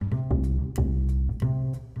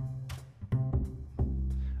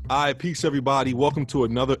All right, peace, everybody. Welcome to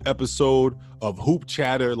another episode of Hoop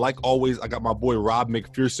Chatter. Like always, I got my boy Rob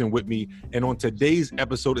McPherson with me. And on today's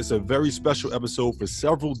episode, it's a very special episode for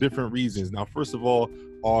several different reasons. Now, first of all,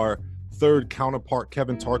 our third counterpart,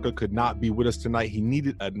 Kevin Tarca, could not be with us tonight. He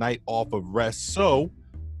needed a night off of rest. So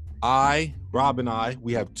Rob and I,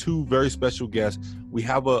 we have two very special guests. We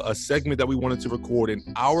have a segment that we wanted to record, an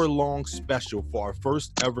hour-long special for our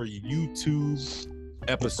first ever YouTube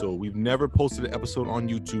episode. We've never posted an episode on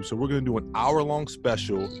YouTube, so we're going to do an hour-long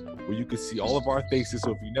special where you can see all of our faces.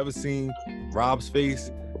 So if you've never seen Rob's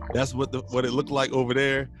face, that's what it looked like over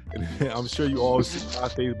there. And I'm sure you all see my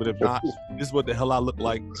face, but if not, this is what the hell I look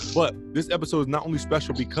like. But this episode is not only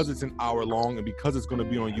special because it's an hour long and because it's going to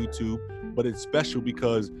be on YouTube, but it's special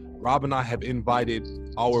because Rob and I have invited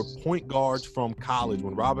our point guards from college.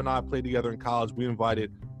 When Rob and I played together in college, we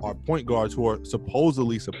invited our point guards who are supposed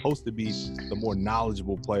to be the more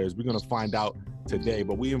knowledgeable players. We're going to find out today,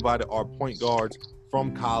 but we invited our point guards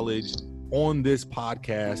from college on this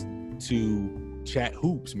podcast to chat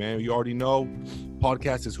hoops, man. You already know,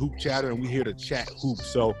 podcast is Hoop Chatter, and we're here to chat hoops.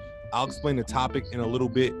 So I'll explain the topic in a little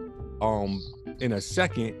bit in a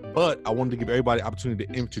second, but I wanted to give everybody the opportunity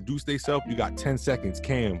to introduce themselves. You got 10 seconds.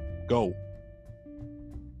 Cam, go.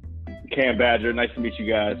 Cam Badger, nice to meet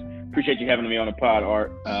you guys. Appreciate you having me on the pod,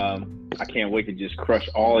 Art. I can't wait to just crush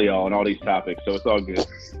all of y'all on all these topics, so it's all good.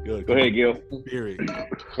 Good. Go ahead, Gill. Period.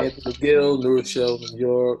 Anthony Gill, New Rochelle, New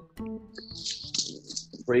York.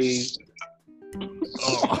 Brave.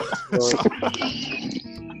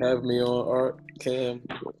 Have me on, Art, Cam,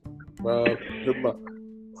 Rob. Good luck.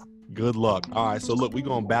 Good luck. All right, so look, we're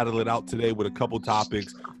going to battle it out today with a couple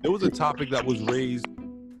topics. There was a topic that was raised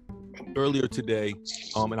earlier today,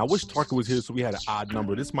 and I wish Tarka was here so we had an odd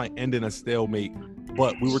number. This might end in a stalemate,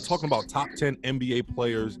 but we were talking about top 10 NBA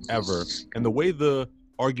players ever, and the way the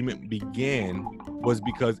argument began was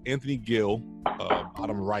because Anthony Gill,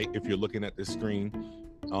 bottom right if you're looking at the screen,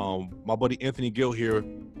 my buddy Anthony Gill here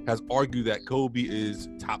has argued that Kobe is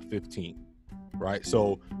top 15. Right,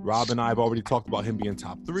 so Rob and I have already talked about him being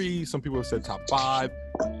top 3. Some people have said top 5.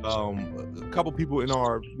 A couple people in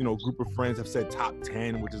our group of friends have said top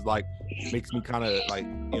 10, which is like makes me kind of like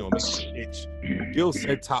makes me itch. Gill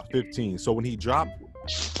said top 15. So when he dropped,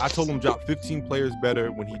 I told him drop 15 players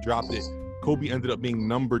better. When he dropped it, Kobe ended up being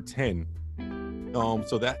number 10.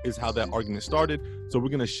 So that is how that argument started. So we're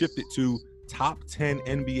gonna shift it to top 10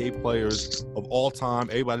 NBA players of all time.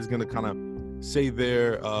 Everybody's gonna kind of say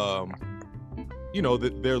their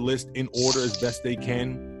their list in order as best they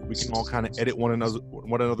can. We can all kind of edit one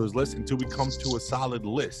another's list until we come to a solid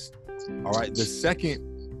list. All right.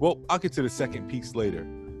 I'll get to the second piece later.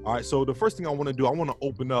 All right. So the first thing I want to do, I want to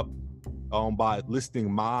open up by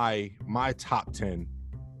listing my top 10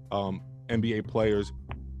 NBA players,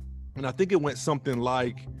 and I think it went something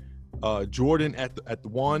like Jordan at the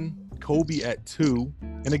 1, Kobe at 2,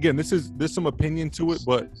 and again, there's some opinion to it,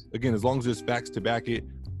 but again, as long as there's facts to back it.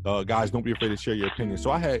 Guys, don't be afraid to share your opinion. So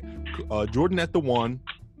I had Jordan at the 1,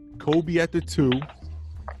 Kobe at the 2.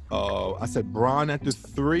 I said Bron at the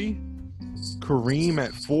 3, Kareem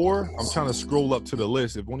at 4. I'm trying to scroll up to the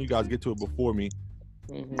list. If one of you guys get to it before me,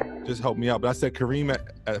 just help me out. But I said Kareem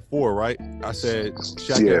at 4, right? I said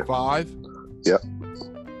Shaq at 5. Yep.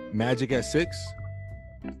 Magic at 6.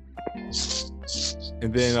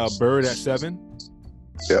 And then Bird at 7.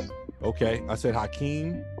 Yep. Okay. I said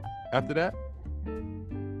Hakeem after that.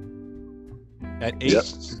 At 8, yep.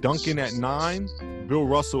 Duncan at 9, Bill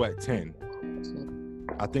Russell at 10.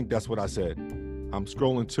 I think that's what I said. I'm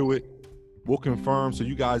scrolling to it. We'll confirm. So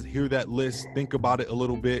you guys hear that list. Think about it a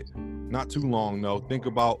little bit. Not too long, though. Think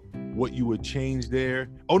about what you would change there.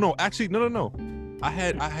 Oh, no. Actually, no. I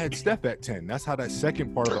had Steph at 10. That's how that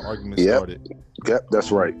second part of the argument started. Yep, that's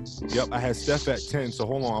right. Yep, I had Steph at 10. So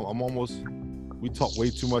hold on. We talk way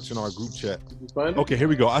too much in our group chat. Okay, here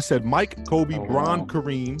we go. I said Mike, Kobe, Bron,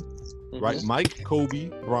 Kareem. Right, Mike, Kobe,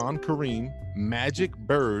 Bron, Kareem, Magic,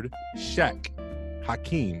 Bird, Shaq,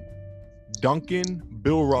 Hakeem, Duncan,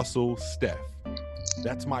 Bill Russell, Steph.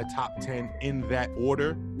 That's my top 10 in that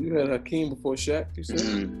order. You had Hakeem before Shaq, you said?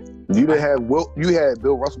 You didn't have Wilt. You had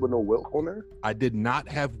Bill Russell with no Wilt on there? I did not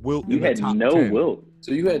have Wilt in the top 10. You had no Wilt.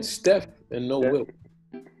 So you had Steph and no Wilt.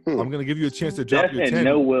 I'm gonna give you a chance to drop your 10. And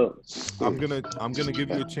no Wilt. I'm gonna give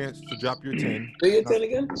you a chance to drop your 10. Say your 10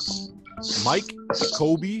 again. Mike,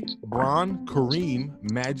 Kobe, Bron, Kareem,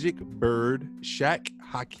 Magic, Bird, Shaq,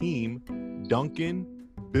 Hakeem, Duncan,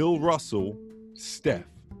 Bill Russell, Steph.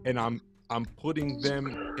 And I'm putting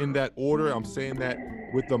them in that order. I'm saying that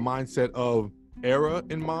with the mindset of era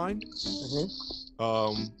in mind.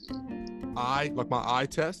 My eye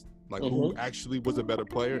test, who actually was a better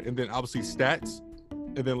player, and then obviously stats.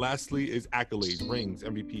 and then lastly is accolades, rings,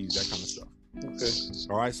 MVPs, that kind of stuff.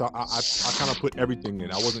 Okay. All right, so I kind of put everything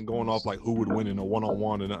in. I wasn't going off like who would win in a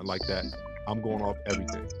one-on-one or nothing like that. I'm going off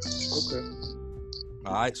everything. Okay.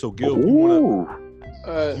 All right, so Gil, if you want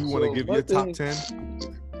to So give my your top thing-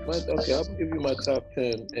 10? Okay, I'll give you my top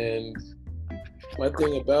 10. And my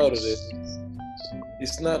thing about it is,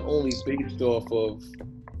 it's not only based off of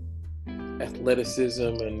athleticism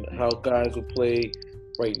and how guys will play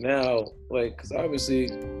right now. Like, because obviously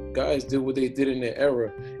guys did what they did in their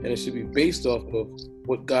era, and it should be based off of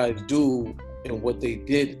what guys do and what they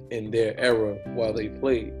did in their era while they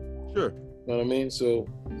played. Sure. You know what I mean? So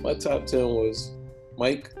my top 10 was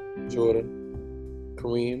Mike, Jordan,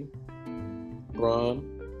 Kareem, Bron,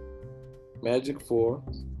 Magic 4,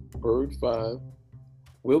 Bird 5,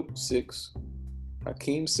 Wilt 6,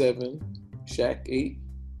 Hakeem 7, Shaq 8,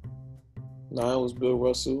 9 was Bill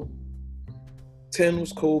Russell, 10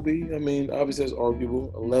 was Kobe. I mean, obviously that's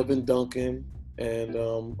arguable. 11 Duncan, and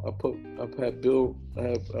I've had Bill.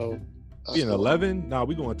 Being 11? Nah,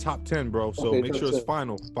 we going top 10, bro. So Okay, make top sure it's 10.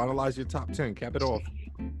 final. Finalize your top 10. Cap it off.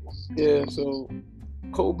 Yeah, so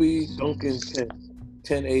Kobe, Duncan 10,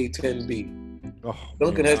 10A, 10B. Oh,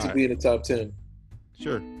 Duncan man, has to all be in the top 10. right.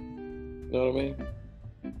 Sure. You know what I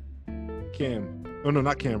mean? Cam. Oh, no,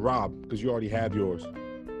 not Cam. Rob, because you already have yours.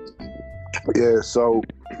 Yeah, so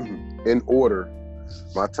in order,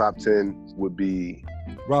 my top 10 would be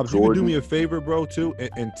Rob, if you could do Jordan. me a favor, bro, too,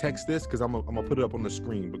 and text this, because I'm gonna put it up on the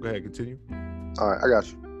screen. But go ahead, continue. All right, I got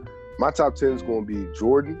you. My top 10 is going to be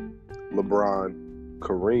Jordan, LeBron,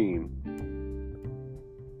 Kareem,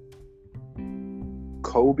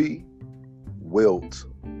 Kobe, Wilt,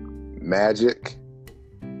 Magic,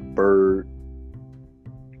 Bird,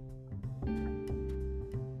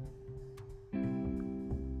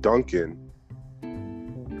 Duncan,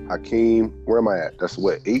 Hakeem. Where am I at? That's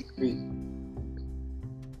what, 8? 8.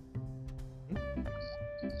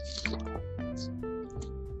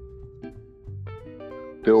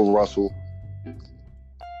 Bill Russell.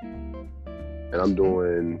 And I'm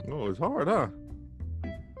doing Oh, it's hard, huh?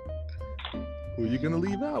 Who you gonna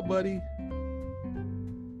leave out, buddy?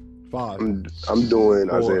 5. I'm doing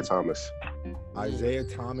 4. Isaiah Thomas. Isaiah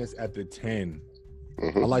Thomas at the 10.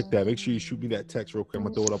 Mhm. I like that. Make sure you shoot me that text real quick. I'm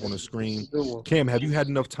gonna throw it up on the screen. Good one. Cam, have you had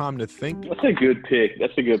enough time to think? That's a good pick.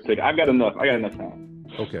 I got enough time.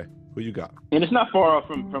 Okay, who you got? And it's not far off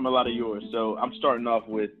from a lot of yours. So I'm starting off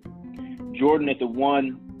with Jordan at the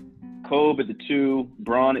 1, Kobe at the 2,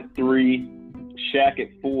 Bron at 3, Shaq at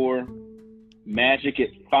 4, Magic at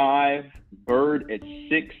 5, Bird at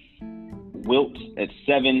 6, Wilt at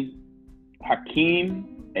 7,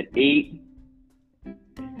 Hakeem at 8,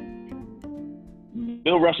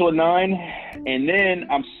 Bill Russell at 9, and then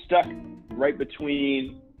I'm stuck right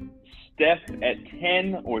between Steph at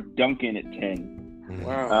 10 or Duncan at 10.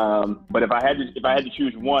 Wow. But if I had to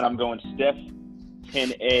choose one, I'm going Steph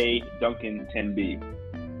 10A, Duncan 10B.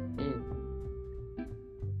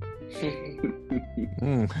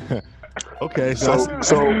 Okay, So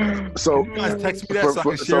you guys text me that so I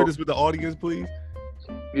can share this with the audience, please.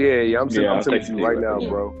 Yeah, I'm sending I'll it text to you you right right now, now.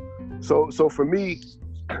 bro. So for me,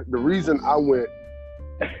 the reason I went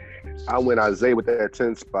Isaiah with that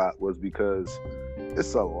 10 spot was because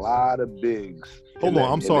it's a lot of bigs. Hold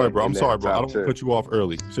on, I'm sorry, bro. I don't top want to 10. cut you off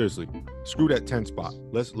early. Seriously, screw that 10 spot.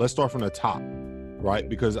 Let's start from the top, right?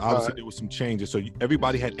 Because obviously there was some changes. So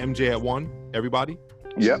everybody had MJ at 1. Everybody.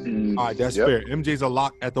 Yep. All right, that's Yep. fair. MJ's a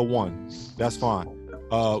lock at the 1. That's fine.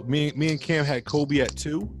 Me and Cam had Kobe at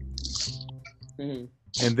 2, Mhm.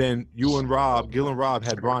 and then Gil and Rob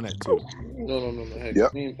had Bron at 2. No. I had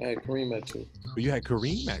Yep. Kareem at 2. But you had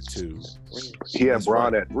Kareem at 2. He had That's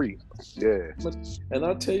Bron right. at 3. Yeah. And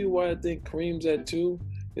I'll tell you why I think Kareem's at 2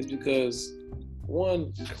 is because,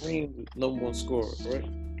 one, Kareem's #1 scorer, right?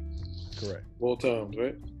 Correct. Of all times,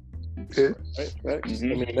 right? Yeah. Right? Facts?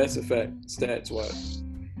 Mhm. I mean, that's a fact, stats-wise.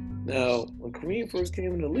 Now, when Kareem first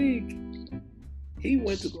came in the league, he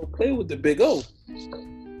went to go play with the Big O.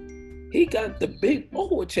 He got the Big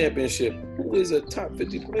O championship, who is a top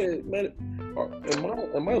 50 player, man,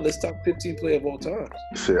 in my list, top 15 player of all time.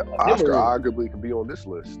 Shit, Oscar arguably could be on this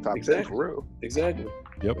list. Top 10 Exactly. for real. Exactly.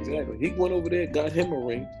 Yep. Exactly. He went over there, got him a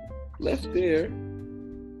ring, left there,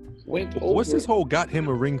 went over. What's this whole got him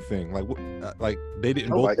a ring thing? Like they didn't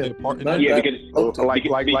both Like- play a part in Not that? Yeah, that- because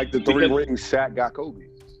Like the 3 because- rings Shaq got Kobe.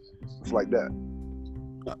 It's like that.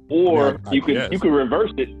 Or I you guess. could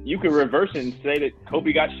reverse it. You could reverse it and say that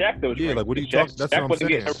Kobe got Shaq those Yeah, rings. like, what are you Shaq, talking- that's Shaq what I'm wasn't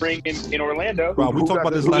getting a saying. ring in Orlando. Rob, we Who talked got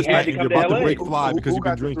about this the- last who had night, to and come you're to about to LA? break fly because Who you've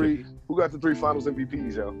been got the drinking. Who got the 3 Finals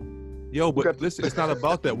MVPs, yo? Yo, but got- listen, it's not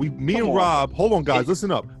about that. Me Come and on. Rob, hold on, guys,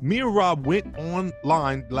 listen up. Me and Rob went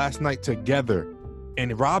online last night together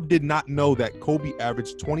And Rob did not know that Kobe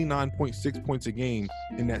averaged 29.6 points a game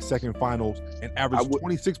in that second finals and averaged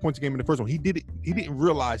 26 points a game in the first one. He didn't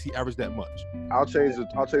realize he averaged that much. I'll change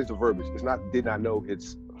the verbiage. It's not did not know,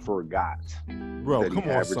 it's forgot. Bro, that come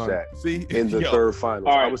on, son. That See, in the third finals.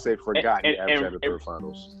 Right. I would say forgot he averaged that in the third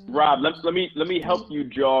finals. Rob, let me help you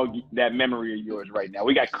jog that memory of yours right now.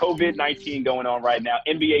 We got COVID-19 going on right now.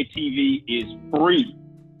 NBA TV is free.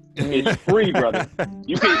 It's free, brother.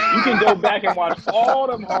 You can go back and watch all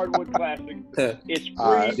them hardwood classics. It's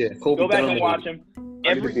free. Go back and watch them.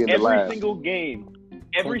 Every single game,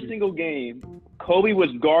 Kobe was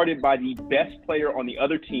guarded by the best player on the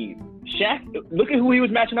other team. Shaq, look at who he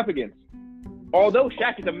was matching up against. Although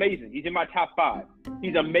Shaq is amazing, he's in my top 5.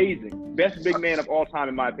 He's amazing, best big man of all time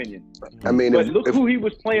in my opinion. I mean, but look who he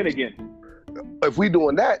was playing against. If we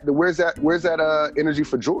doing that, then where's that energy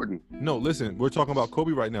for Jordan? No, listen, we're talking about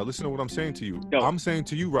Kobe right now. Listen to what I'm saying to you. No. I'm saying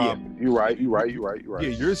to you, Rob. Yeah, you're right. Yeah,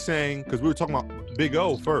 you're saying, because we were talking about Big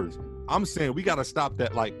O first. I'm saying we got to stop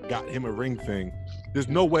that, like, got him a ring thing. There's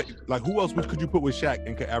no way, like, who else could you put with Shaq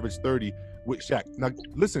and could average 30 with Shaq? Now,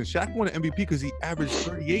 listen, Shaq won an MVP because he averaged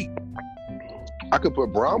 38. I could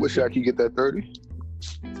put Bron with Shaq, he get that 30.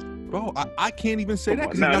 Bro, I can't even say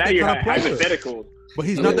that because he's not that kind of player. Hypothetical. But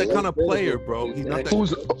he's not that kind of player, bro. He's not that.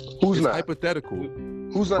 Who's not hypothetical?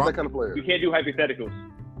 Who's not that kind of player? You can't do hypotheticals.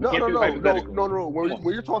 No.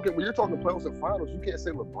 When you're talking playoffs and finals, you can't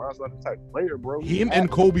say LeBron's not the type of player, bro. Him and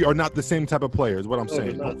Kobe are not the same type of player, is what I'm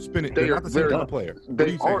saying. Don't spin it. They're not the same type of player.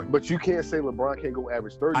 They aren't, but you can't say LeBron can't go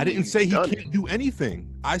average 30. I didn't say he can't do anything.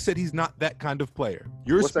 I said he's not that kind of player.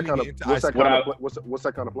 You're what's that kind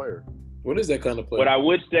of player? What is that kind of player? What I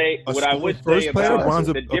would say about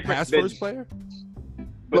the difference. First player?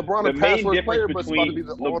 LeBron a pass first player, but about to be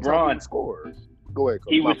the all-time scorer. Go ahead,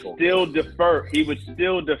 Coach. He would still defer. He would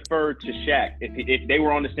still defer to Shaq if they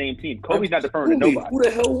were on the same team. Kobe's not deferring to nobody. Who the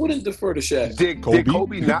hell wouldn't defer to Shaq? Did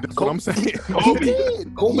Kobe not? That's what I'm saying. Kobe.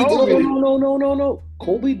 No.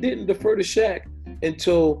 Kobe didn't defer to Shaq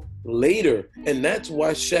until later, and that's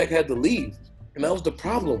why Shaq had to leave, and that was the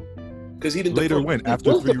problem because he didn't. Later defer. when?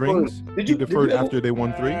 After 3 rings? Did you deferred after they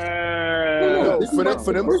won 3? No,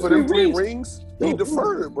 for them 3 rings, he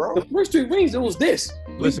deferred, bro. The first 3 rings, it was this.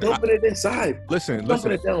 Listen, dumping it inside. Listen.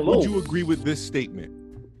 It down low. Would you agree with this statement?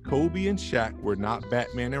 Kobe and Shaq were not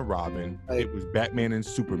Batman and Robin. It was Batman and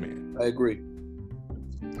Superman. I agree.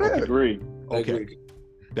 I agree. Okay.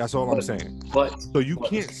 That's all I'm saying. So you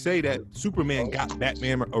can't say that Superman got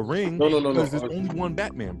Batman a ring because there's only one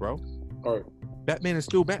Batman, bro. All right. Batman is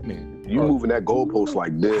still Batman. You moving that goalpost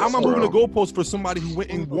like this? How am I moving the goalpost for somebody who went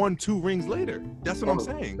and won 2 rings later? That's what I'm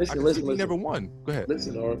saying. Listen. He never won. Go ahead.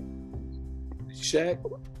 Listen, Art. Shaq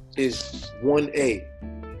is 1A.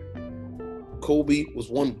 Kobe was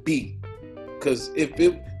 1B. Because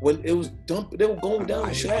when it was dumped, they were going down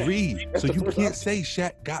to Shaq. I agree. So you can't say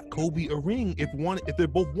Shaq got Kobe a ring if they're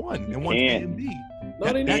both one and one's A and B.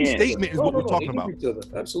 That statement is what we're talking about.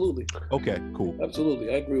 Absolutely. Okay, cool. Absolutely,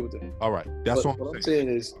 I agree with that. All right, that's what I'm saying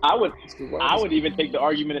is I would even take the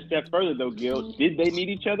argument a step further though, Gill. Did they need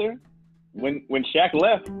each other? When Shaq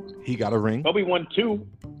left, he got a ring. Kobe won 2.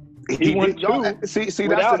 He won 2. See,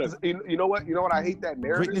 that's you know what? I hate that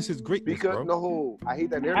narrative. Greatness is greatness, because bro. I hate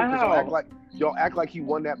that narrative because y'all act like he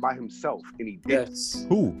won that by himself, and he didn't. Yes.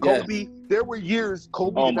 Who? Kobe. There were years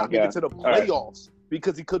Kobe did not make it to the playoffs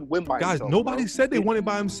because he couldn't win by himself. Guys, nobody said they won it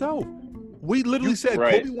by himself. We literally said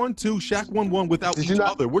Kobe won 2, Shaq won 1 without each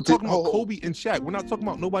other. We're talking about Kobe and Shaq. We're not talking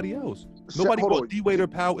about nobody else. Nobody brought D-Wade or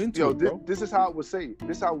Powell into it, bro. This is how it was said.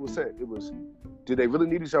 It was, did they really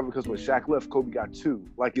need each other? Because when Shaq left, Kobe got 2.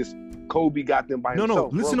 Like, it's Kobe got them by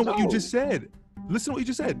himself. No. Listen to what you just said.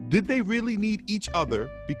 Did they really need each other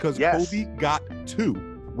because Kobe got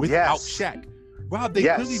 2 without Shaq? Rob, they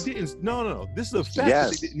clearly didn't. No. This is a fact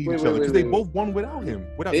that they didn't need each other because they both won without him.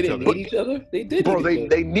 They didn't need each other? They did. Bro,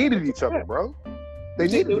 they needed each other, bro. They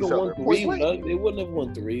needed each other. They wouldn't have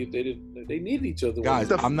won 3 if they didn't. They needed each other. Guys,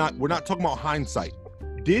 we're not talking about hindsight.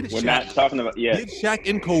 Did Shaq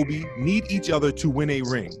and Kobe need each other to win a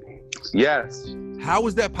ring? Yes. How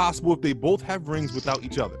is that possible if they both have rings without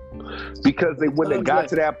each other? Because they wouldn't have got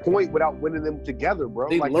to that point without winning them together, bro.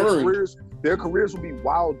 They learned. Their careers would be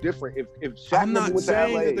wild different if Shaq I'm not went saying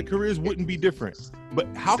to LA. that the careers wouldn't be different, but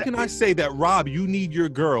how can I say that, Rob, you need your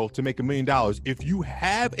girl to make $1 million if you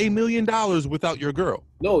have $1 million without your girl?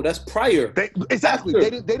 No, that's prior. Exactly. They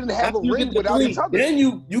didn't have a ring without each other. Then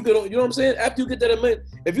you get, you know what I'm saying? After you get that $1 million,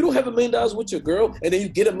 if you don't have $1 million with your girl and then you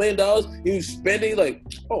get $1 million and you spend it, like,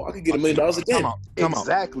 oh, I could get $1 million again.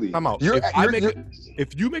 Exactly. Come out.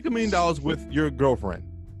 If you make $1 million with your girlfriend,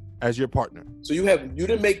 as your partner. So you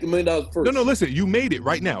didn't make $1 million first. No, listen, you made it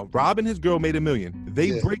right now. Rob and his girl made $1 million.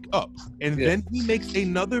 They break up, and then he makes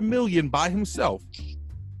another $1 million by himself.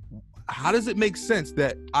 How does it make sense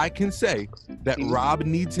that I can say that Rob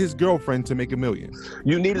needs his girlfriend to make $1 million?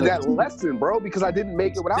 You needed that lesson, bro, because I didn't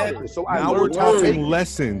make it without her. So now we're talking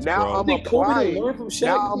lessons, now bro. I'm applying.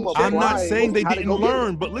 I'm not saying they didn't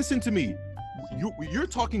learn, but listen to me. You're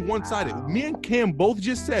talking one-sided. Me and Cam both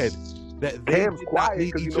just said that they Cam's did quiet not need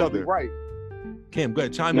because each he knows other. he's right. Cam, go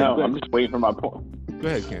ahead, chime No, in. I'm just waiting for my point. Go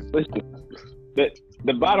ahead, Cam. Listen,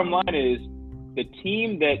 the bottom line is the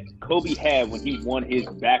team that Kobe had when he won his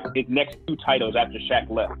next 2 titles after Shaq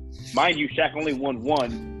left. Mind you, Shaq only won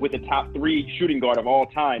 1 with the top 3 shooting guard of all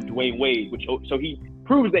time, Dwayne Wade, so he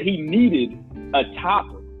proves that he needed a top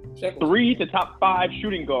 3 to top 5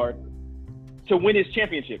 shooting guard to win his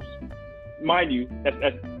championships. Mind you,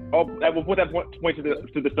 we'll put that point to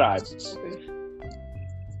the side.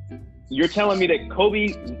 You're telling me that Kobe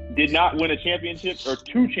did not win a championship or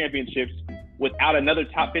 2 championships without another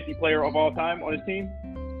top 50 player of all time on his team?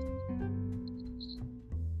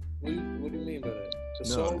 What do you mean by that?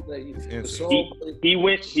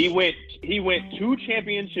 He went 2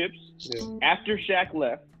 championships after Shaq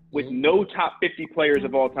left with no top 50 players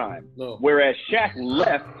of all time. No. Whereas Shaq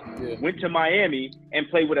left, went to Miami, and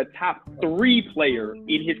played with a top 3 player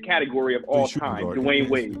in his category of all time, Dwayne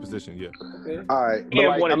Wade. Position, Okay. All right,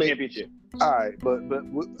 And won a championship. All right, but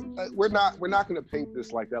we're not going to paint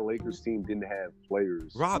this like that Lakers team didn't have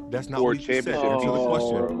players. Rob, that's not what he said. championship. Answer the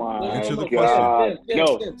question. My Answer the God. question.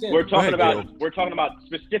 No, we're talking ahead, about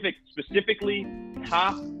specifically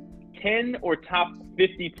top 10 or top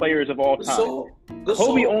 50 players of all time.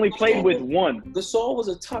 Kobe only played with 1. Gasol was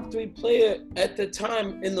a top 3 player at the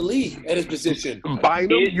time in the league at his position.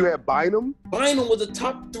 Bynum, you had Bynum. Bynum was a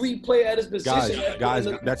top 3 player at his position. Guys,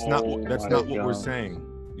 that's not what we're God. saying.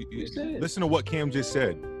 Listen to what Cam just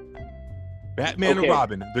said. Batman and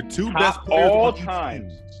Robin, the 2 best players all on each time.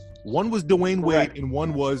 team. One was Dwayne Wade and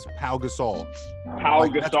one was Pau Gasol.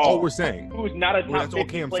 That's all we're saying. Who's not a top 50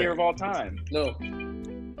 Cam player saying. of all time. No,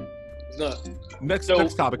 it's not. Next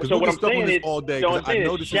topic, because we'll be stuck on this all day. so I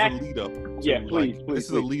know this Shaq, is a lead up. Yeah, please. This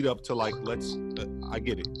is a lead up to I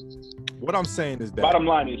get it. What I'm saying is that Bottom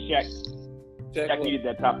line is Shaq needed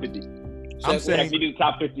that top 50. I'm saying Shaq needed the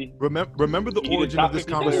top 50. Remember the origin of this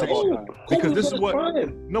conversation, because this is what.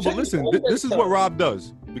 No, but listen, this is what Rob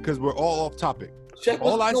does, because we're all off topic.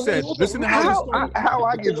 All I said, listen to how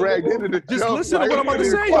I get dragged into this. Just listen to what I'm about to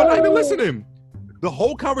say. You're not even listening. The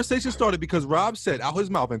whole conversation started because Rob said out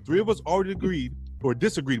his mouth, and 3 of us already agreed or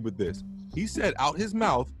disagreed with this. He said out his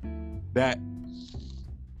mouth that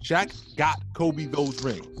Shaq got Kobe those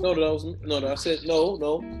rings. I said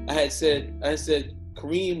no. I said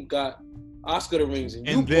Kareem got Oscar the rings,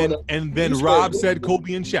 and then Rob said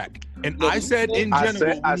Kobe and Shaq, and I said in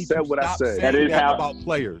general. I said what I said. That is how about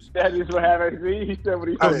players. That is what happened. He said what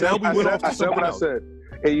he said. I said what I said.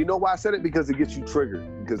 And you know why I said it? Because it gets you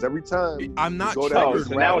triggered. Because every time I'm not triggered.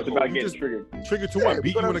 So now it's about getting triggered. Triggered to what?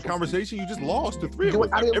 Beat you in a conversation? You just lost to 3 of us.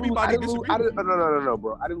 Everybody disagreed. No,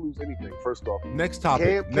 bro. I didn't lose anything. First off. Next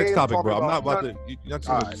topic, bro. I'm not about to. You're not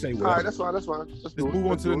going to say what. All right, that's fine. Let's move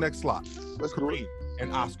on to the next slot. Kareem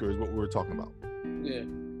and Oscar is what we were talking about. Yeah.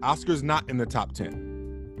 Oscar's not in the top 10.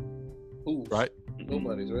 Who? Right?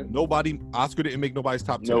 Nobody's, right? Nobody. Oscar didn't make nobody's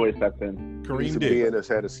top 10. No, it's top 10. Kareem did. And has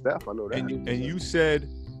had a Steph. I know that. And you said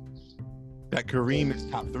that Kareem is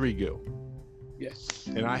top 3, Gill. Yes.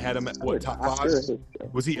 And I had him at what, top 5?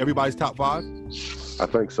 Was he everybody's top 5? I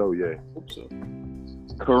think so. Yeah. Hope so.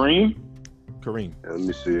 Kareem. Let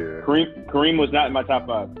me see. Kareem was not in my top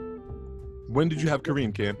 5. When did you have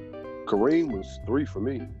Kareem, Cam? Kareem was 3 for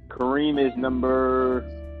me. Kareem is number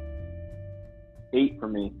 8 for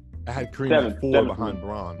me. I had Kareem at 4 behind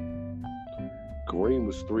Bron. Kareem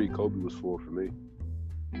was 3. Kobe was 4 for me.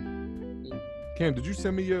 Cam, did you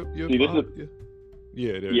send me your See, this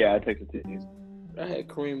yeah, I texted it to you. I had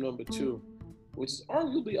Kareem number 2, which is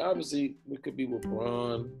arguably, obviously, it could be with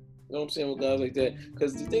Bron. You know what I'm saying, with guys like that.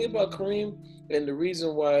 Because the thing about Kareem, and the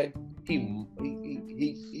reason why he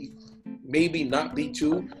maybe not beat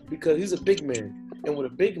you, because he's a big man. And what a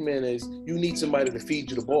big man is, you need somebody to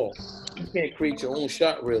feed you the ball. You can't create your own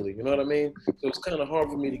shot, really. You know what I mean? So it's kind of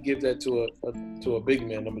hard for me to give that to a big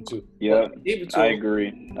man, number 2. Yeah, I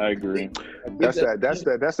agree. That's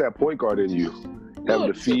that point guard in you,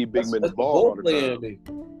 having to feed big men the ball all the time.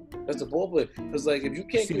 That's the ball player. Because like if you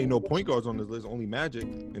can't, see no point guards on this list, only Magic,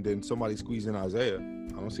 and then somebody squeeze in Isaiah.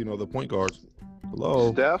 I don't see no other point guards.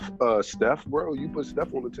 Hello, Steph, bro, you put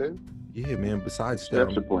Steph on the 10. Yeah, man. Besides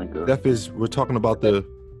Steph, Steph's a point guard. Steph is. We're talking about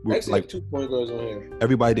Actually, I have 2 point guards on here.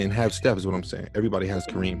 everybody didn't have Steph, is what I'm saying. Everybody has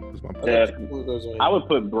Kareem. Is my point. Yeah. 2 point guards on here. I would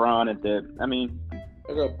put Bron at that. I mean,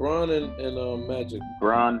 I got Bron and Magic.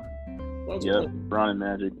 Bron. Bron's Yeah, a point. Bron and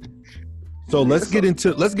Magic. So let's get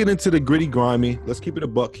into the gritty, grimy. Let's keep it a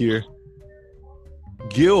buck here.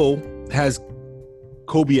 Gill has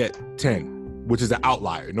Kobe at 10, which is an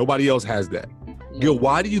outlier. Nobody else has that. Gill,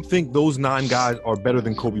 why do you think those 9 guys are better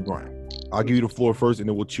than Kobe Bryant? I'll give you the floor first, and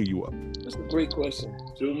then we'll chew you up. That's a great question.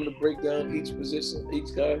 Do you want me to break down each position,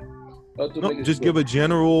 each guy? No, just give a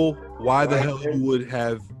general why the hell you would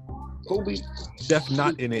have Kobe. Steph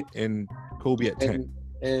not in it and Kobe at 10.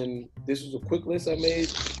 And this was a quick list I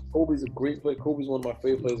made. Kobe's a great player. Kobe's one of my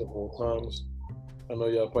favorite players of all times. I know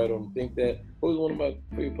y'all probably don't think that. Kobe's one of my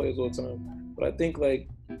favorite players of all time. But I think like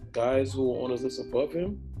guys who are on his list above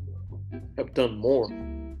him have done more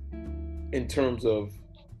in terms of.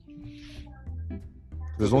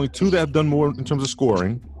 There's only 2 that have done more in terms of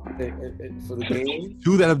scoring. And for the game.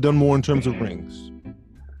 2 that have done more in terms of rings.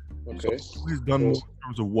 Okay. So who's done more in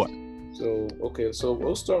terms of what? So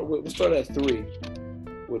we'll start at 3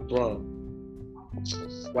 with Bron.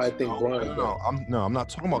 Why I think Bron. I'm not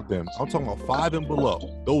talking about them. I'm talking about 5 and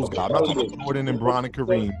below. Those guys. I'm not talking about Jordan and Bron and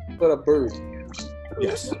Kareem. What a Bird.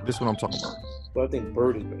 Yes, this is what I'm talking about. But I think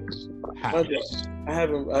Bird is better. I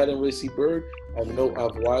didn't really see Bird. I've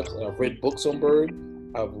watched and I've read books on Bird.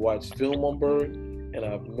 I've watched film on Bird, and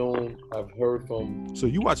I've heard from. So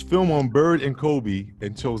you watched film on Bird and Kobe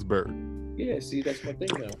and chose Bird. Yeah, see, that's my thing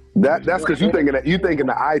now. That's because you thinking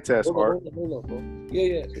the eye test, Art. Hold on, bro.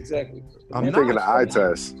 Yeah, exactly. I'm thinking the eye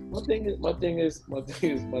test. My thing is.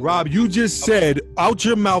 Rob, you just said out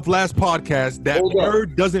your mouth last podcast that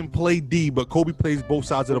Bird doesn't play D, but Kobe plays both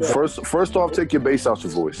sides of the ball. First off, take your bass out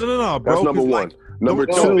your voice. No, bro. That's number 1. Number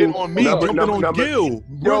 2, jumping on me, jumping on Gill.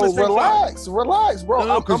 Yo, relax, bro.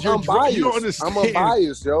 No, because I'm biased. You don't understand. I'm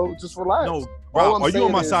unbiased, yo. Just relax. No, Rob, are you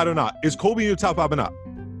on my side or not? Is Kobe in your top 5 or not?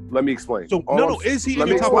 Let me explain. So is he in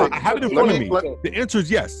your top 5? I have it in front of me. The answer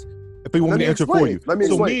is yes. If you want me to answer for you. So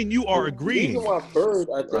me and you are agreeing. The reason why Bird,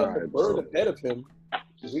 I put Bird ahead of him.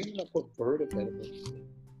 The reason I put Bird ahead of him.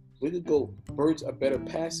 We could go. Bird's a better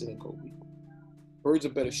passer than Kobe. Bird's a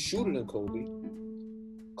better shooter than Kobe.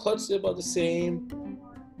 Clutch is about the same.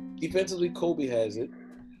 Defensively, Kobe has it.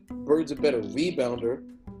 Bird's a better rebounder.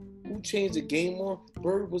 Who changed the game more?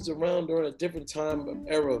 Bird was around during a different time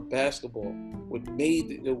era of basketball. Would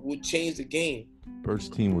change the game. Bird's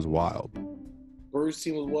team was wild. Bird's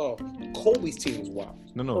team was wild. Kobe's team was wild.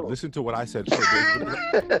 No. Listen to what I said.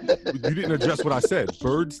 You didn't address what I said.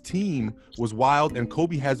 Bird's team was wild, and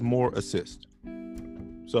Kobe has more assists.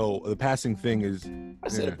 So the passing thing is. I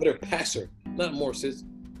said a better passer, not more assists.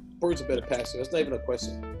 Bird's a better passer. That's not even a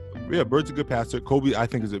question. Yeah, Bird's a good passer. Kobe, I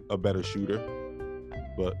think, is a better shooter.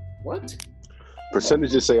 But what?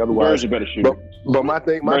 Percentages say otherwise. Bird's a better shooter. But my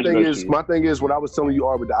thing is what I was telling you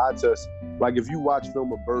are with the eye test. Like if you watch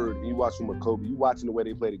film of Bird and you watch film of Kobe, you watching the way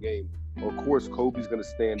they play the game. Of course, Kobe's going to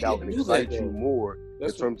stand out and excite you more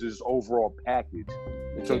in terms of his overall package,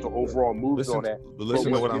 in terms of overall moves on that. But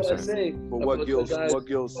listen to what I'm saying. But what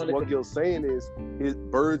Gill's saying is his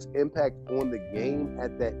Bird's impact on the game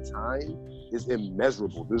at that time is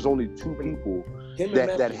immeasurable. There's only 2 people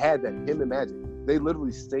that had that, him and Magic. They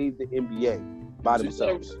literally saved the NBA by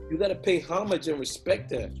themselves. You got to pay homage and respect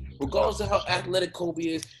that. Regardless of how athletic Kobe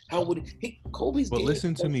is, Kobe's But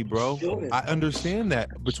listen to me, bro. I understand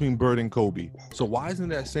that between Bird and Kobe. So why isn't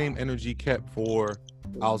that same energy kept for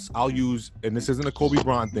I'll use, and this isn't a Kobe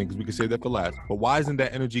Bryant thing because we can save that for last, but why isn't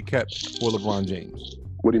that energy kept for LeBron James?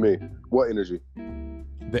 What do you mean? What energy?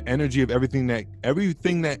 The energy of everything that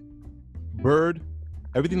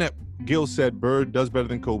Gill said Bird does better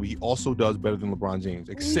than Kobe. He also does better than LeBron James,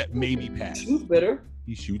 except maybe pass. He shoots better.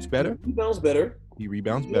 He shoots better. He rebounds better. He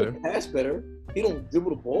rebounds better. Pass better. He don't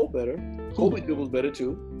dribble the ball better. Kobe dribbles better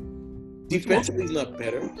too. Defensively, he's not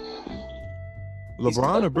better.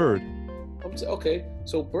 LeBron or Bird? Okay,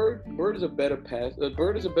 so Bird is a better pass.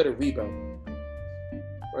 Bird is a better rebounder,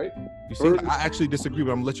 right? You see, I actually disagree,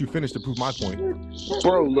 but I'm gonna let you finish to prove my point.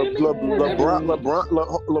 Bro, LeBron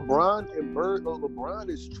and Bird. LeBron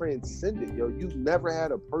is transcendent, yo. You've never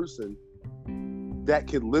had a person that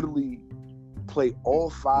could literally play all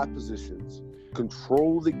 5 positions,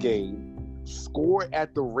 control the game, score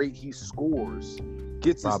at the rate he scores,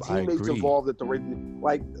 gets his teammates involved at the rate.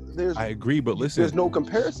 I agree, but listen, there's no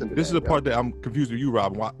comparison. This is the part that I'm confused with you,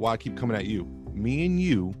 Rob. Why I keep coming at you? Me and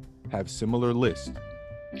you have similar lists,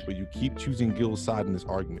 but you keep choosing Gill's side in this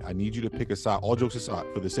argument. I need you to pick a side. All jokes aside,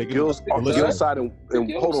 for the sake of Gill's side, and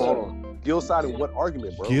hold on. Gill's side in what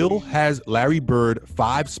argument, bro? Gill has Larry Bird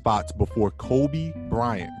 5 spots before Kobe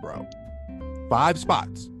Bryant, bro. 5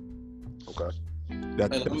 spots. Okay.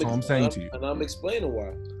 That's all I'm saying to you. And I'm explaining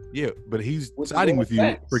why. Yeah, but he's siding with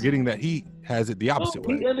you, forgetting that he has it the opposite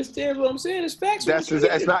way. He understands what I'm saying. It's facts. That's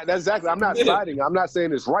exactly. I'm not siding. I'm not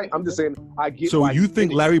saying it's right. I'm just saying I get. So you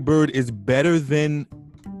think Larry Bird is better than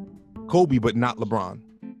Kobe, but not LeBron?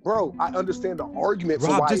 Bro, I understand the argument.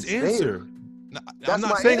 Rob, for why just it's answer. There. I'm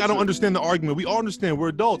not saying I don't understand the argument. We all understand. We're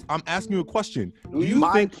adults. I'm asking you a question. Do you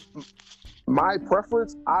think my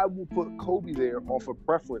preference? I will put Kobe there off of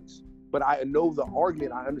preference, but I know the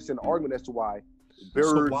argument. I understand the argument as to why.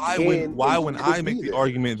 So why when I make the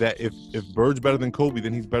argument that if Bird's better than Kobe,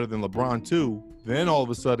 then he's better than LeBron too, then all of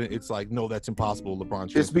a sudden it's like, no, that's impossible.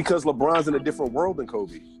 LeBron. It's because LeBron's in a different world than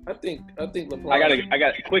Kobe. I think LeBron. I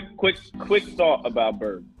got a quick thought about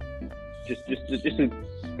Bird. Just to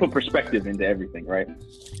put perspective into everything, right?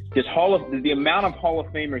 Because the amount of Hall of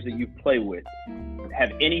Famers that you play with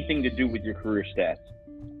have anything to do with your career stats.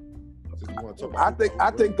 I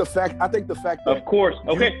think the fact that, of course.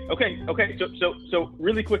 Okay. So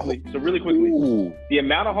really quickly. Ooh. The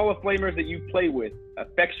amount of Hall of Famers that you play with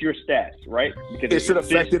affects your stats, right? Because it should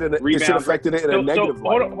affect it in a negative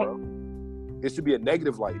light. Bro. It should be a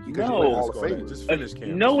negative light because you're Hall of Famers. Just finish,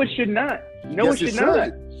 Cam. No, it should not. No, it should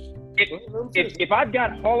not. If I've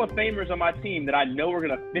got Hall of Famers on my team that I know are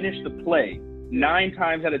going to finish the play 9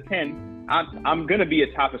 times out of 10. I'm going to be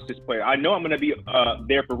a top assist player. I know I'm going to be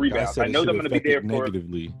there for rebounds. I know that I'm going to be there for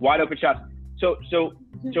wide open shots. So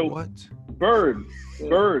what? Bird.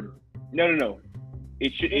 No.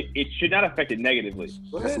 It should not affect it negatively.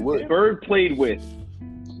 Bird played with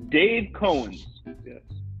Dave Cohens,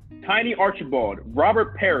 Tiny Archibald,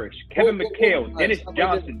 Robert Parrish, Kevin McHale, Dennis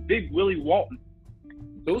Johnson, Big Willie Walton.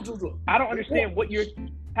 I don't understand what you're.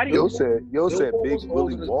 How do you? Yo said Big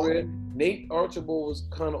Willie Walton. Nate Archibald was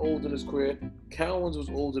kind of old in his career. Cowens was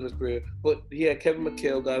old in his career, but he had Kevin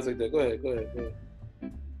McHale, guys like that. Go ahead.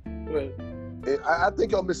 I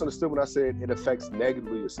think y'all misunderstood when I said it affects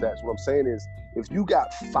negatively your stats. What I'm saying is, if you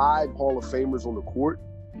got 5 Hall of Famers on the court,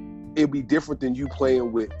 it'd be different than you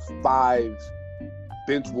playing with 5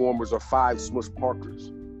 bench warmers or 5 Smush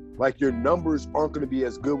Parkers. Like, your numbers aren't going to be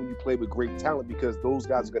as good when you play with great talent because those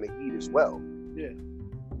guys are going to eat as well. Yeah.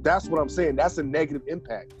 That's what I'm saying. That's a negative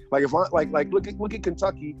impact. Like, if I look at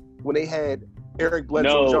Kentucky when they had Eric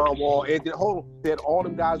Bledsoe, John Wall, and they had all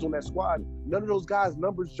them guys on that squad. None of those guys'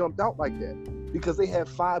 numbers jumped out like that because they had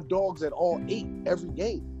 5 dogs at all 8 every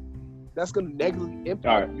game. That's going to negatively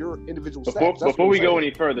impact your individual stats. Before we go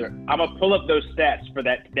any further, I'm going to pull up those stats for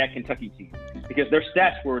that Kentucky team because their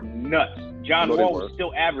stats were nuts. John Wall was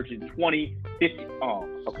still averaging 20, 50. Oh,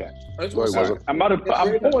 okay. I'm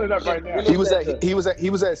pulling it up right now. He was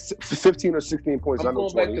at 15 or 16 points. I'm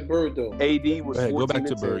going back to Bird though. AD was 14. Go back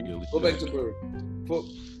to Bird, Gilly. Go back to Bird. For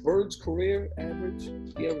Bird's career average,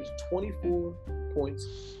 he averaged 24 points,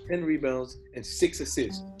 10 rebounds, and 6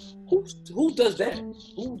 assists. Who does that?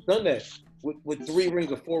 Who's done that with 3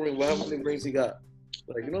 rings or 4 rings? However many rings he got?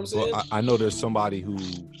 Like, you know what I'm saying? Well, I know there's somebody who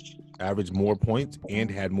averaged more points and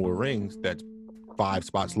had more rings that's 5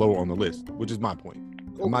 spots lower on the list, which is my point.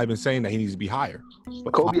 I'm not even saying that he needs to be higher.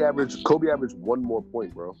 But Kobe averaged 1 more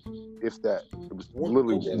point, bro. If that. It was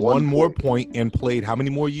literally one more point and played how many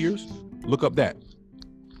more years? Look up that.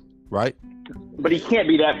 Right? But he can't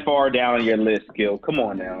be that far down on your list, Gill. Come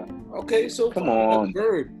on now. Okay, so come on.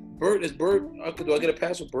 Bird. Okay, do I get a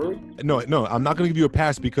pass with Bird? No, I'm not going to give you a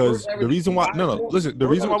pass because the reason why. Listen. The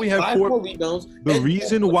reason why we have 4 rebounds. The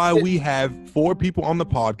reason why we have 4 people on the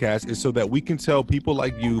podcast is so that we can tell people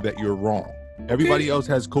like you that you're wrong. Everybody else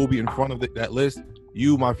has Kobe in front of that list.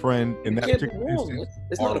 You, my friend, in that particular instance,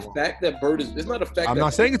 it's not a fact that Bird is. It's not a fact. I'm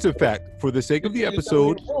not saying it's a fact. For the sake of the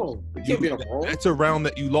episode, that's a round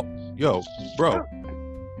that you lost. Yo, bro.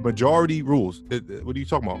 Majority rules. What are you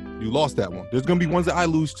talking about? You lost that one. There's gonna be ones that I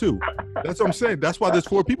lose too. That's what I'm saying. That's why there's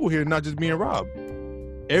 4 people here, not just me and Rob.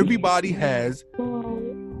 Everybody has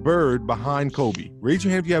Bird behind Kobe. Raise your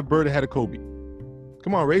hand if you have Bird ahead of Kobe.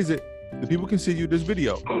 Come on, raise it. The people can see you this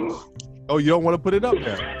video. Oh, you don't want to put it up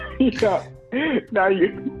now? Yeah. Now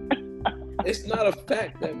you. It's not a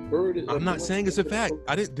fact that Bird is. I'm not saying it's a fact.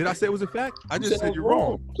 Did I say it was a fact? I just said you're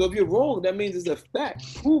wrong. So if you're wrong, that means it's a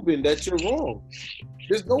fact proving that you're wrong.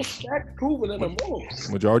 There's no fact proving that I'm wrong.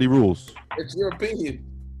 Majority rules. It's your opinion.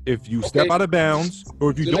 If you step out of bounds, or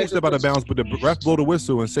if you don't step out of bounds, but the ref blow the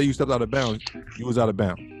whistle and say you stepped out of bounds, you was out of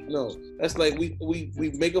bounds. No, that's like we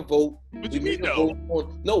make a vote. What do you mean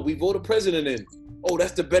no? We vote a president in. Oh,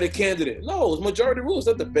 that's the better candidate. No, it's majority rule. It's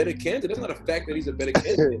not the better candidate. That's not a fact that he's a better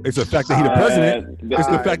candidate. It's a fact that he's the president. It's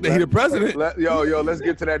the fact that he's the president. Yo, let's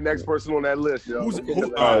get to that next person on that list. Yo.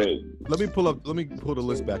 Let me pull the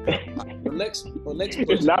list back up. next It's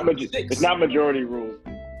person, not number 6. it's not majority rule.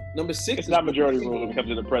 Number 6. It's not majority rule when it comes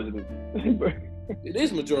to the president. It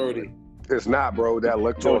is majority. It's not, bro. That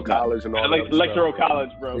electoral college and all that. Electoral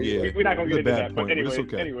college, bro. Yeah, We're not gonna get into bad that. point, But but it's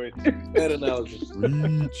anyways, okay. Bad analogy.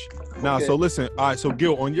 Reach. Now, Okay. so listen. All right, so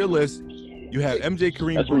Gil, on your list, you have MJ,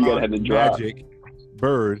 Kareem, That's where you gotta Bron, have the drop. Magic,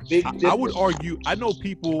 Bird. Big I would difference. argue. I know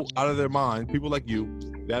people out of their mind, people like you,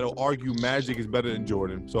 that'll argue Magic is better than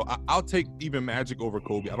Jordan. So I'll take even Magic over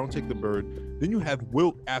Kobe. I don't take the Bird. Then you have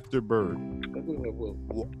Wilt after Bird. I think we have Wilt.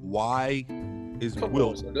 Why is Come on,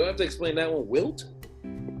 Wilt? son. Do I have to explain that one? Wilt?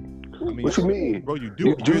 I mean, What you mean? bro? You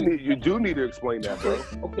do. You do need to explain that, bro.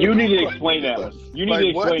 Okay. You need to explain that one. You need Like to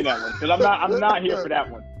explain what? that one because I'm not here for that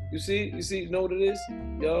one. You see, you know what it is?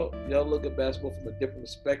 Y'all look at basketball from a different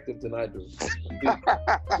perspective than I do.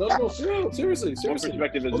 No, seriously. What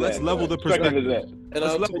perspective is Well, that? let's level the What perspective is perspective. that? And Let's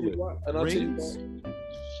I'll level tell you it. why. And I'll tell you Rings, why.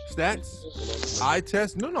 stats, eye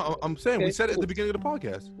test. No. I'm saying we Okay, said it at cool. the beginning of the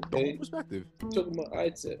podcast. The Okay. whole perspective. Talking about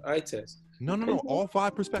eye test. No. All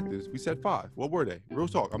 5 perspectives. We said 5. What were they? Real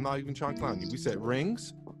talk. I'm not even trying to clown you. We said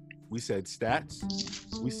rings. We said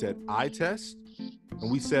stats. We said eye test.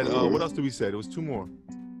 And we said, what else did we say? There was 2 more.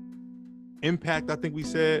 Impact, I think we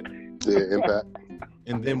said. Yeah, impact.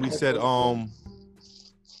 And then we said,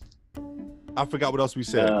 I forgot what else we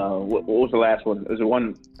said. What was the last one? Was it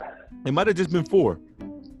one? It might have just been 4.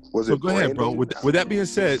 Was So it go ahead, bro. Brandon? With that being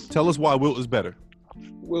said, tell us why Wilt is better.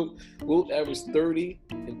 Wilt averaged 30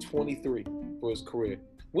 and 23 for his career.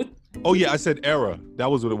 What? Oh, yeah, I said era. That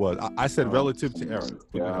was what it was. I said relative to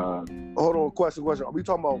era. Hold on, question. Are we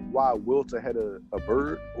talking about why Wilt's ahead of a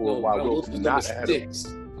Bird, or why Wilt's was not number ahead 6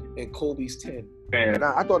 and Kobe's 10. And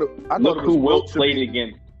I thought it Look was who Wilt Wilt should played be,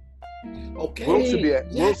 against. Okay. Wilt should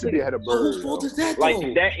be ahead of So whose Bird. fault yo. is that, Like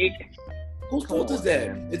though? that. Whose fault is that?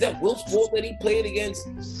 Is that Wilt's fault that he played against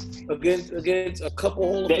a couple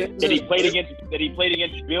Hall of Famers? That he played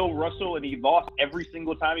against Bill Russell and he lost every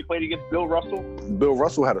single time he played against Bill Russell. Bill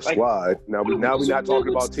Russell had a Like- squad. Now we're not talking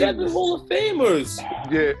about 7 teams. Hall of Famers.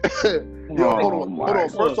 Yeah. Yo, hold on.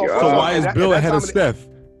 First off, So why is Bill ahead of time Steph?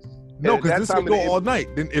 No, at because that this time could in go the- all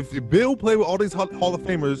night. Then if Bill played with all these Hall of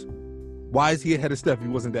Famers, why is he ahead of Steph? He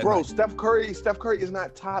wasn't that Bro, nice. Steph Curry is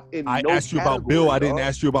not top in I no asked you about category, Bill. I didn't dog.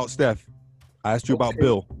 ask you about Steph. I asked you about Okay.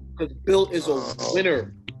 Bill. Because Bill is a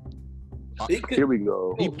winner. He could- Here we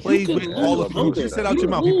go. He You played could with lose all of them. you. Just said out your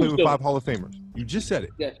mouth he played with 5 Hall of Famers. You just said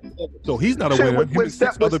it. Yeah. So he's not a Shit, winner. Him and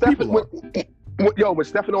 6 other people are. When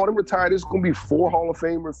Steph and all them retired, there's gonna be 4 Hall of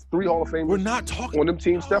Famers, 3 Hall of Famers. We're not talking. on them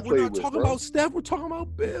teams Steph We're played not with, talking bro. about Steph. We're talking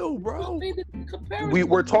about Bill, bro.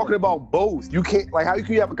 We're talking about both. You can't how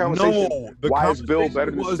can you have a conversation? No, the Why is Bill conversation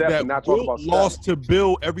better than was Steph that and not talk Wilt about Steph? lost to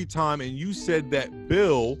Bill every time, and you said that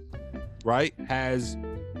Bill, right, has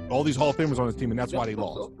all these Hall of Famers on his team, and that's why they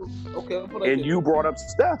lost. Okay, I'll put that And in. you brought up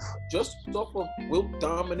Steph. Just off of Wilt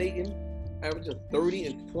dominating, averaging 30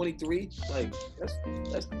 and 23, like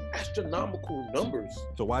that's astronomical numbers.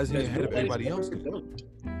 So why is he That ahead of nobody's everybody else? ever Then? done.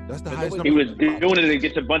 That's the That highest nobody- He number. was doing it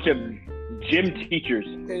against a bunch of gym teachers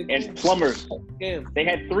Okay, and plumbers. Damn. They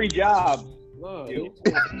had 3 jobs. Nah,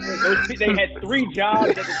 They had 3 jobs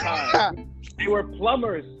at the time. They were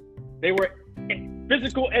plumbers. They were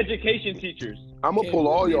physical education teachers. I'm gonna pull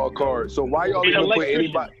all y'all cards. So why y'all And even put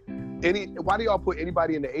electricians. why do y'all put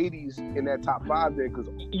anybody in the 80s in that top 5 then? Because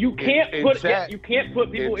You can't in put chat-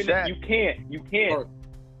 people in chat- the, you can't.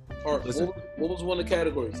 Art, Listen. what was one of the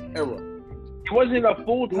categories? Era. It wasn't a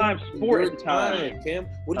full-time sport at the time. Cam.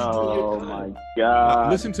 What did you do in Oh your time? my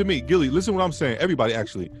god. Listen to me, Gilly. Listen to what I'm saying. Everybody,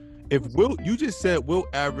 actually. If Will, you just said Will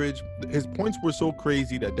average, his points were so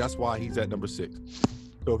crazy that's why he's at number 6.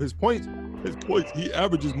 So his points, he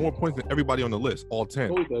averages more points than everybody on the list, all 10.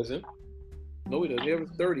 No, he doesn't. No, he doesn't. He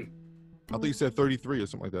averaged 30. I think he said 33 or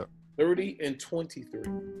something like that. 30 and 23.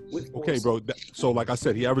 With Okay, points. bro. So like I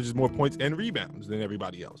said, he averages more points and rebounds than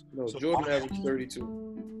everybody else. No, So Jordan averaged 32.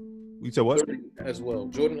 You said what? 30 as well.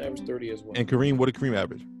 Jordan averaged 30 as well. And Kareem, what did Kareem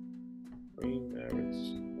average? Green average.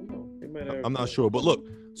 I don't know. He might average I'm not sure, but look.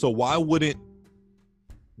 So why wouldn't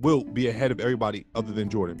Wilt be ahead of everybody other than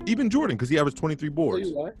Jordan? Even Jordan, because he averaged 23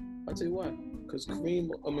 boards. I'll tell you why. Because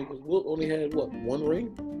because Wilt only had what, 1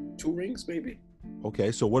 ring? 2 rings, maybe?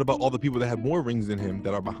 Okay, so what about all the people that have more rings than him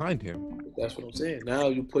that are behind him? That's what I'm saying. Now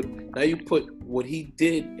you put what he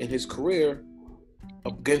did in his career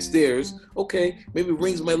against theirs. Okay, maybe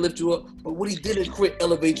rings might lift you up, but what he did in his career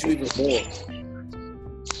elevates you even more.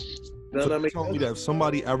 So you're telling me that if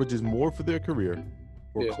somebody averages more for their career,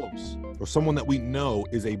 or Yeah. close, or someone that we know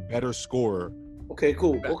is a better scorer, Okay,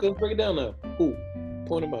 cool. Okay, let's break it down now. Who?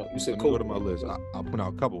 Point him out. You said let me go Kobe. to my list. I'll point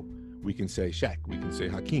out a couple. We can say Shaq. We can say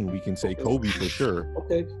Hakeem. We can say Kobe for sure.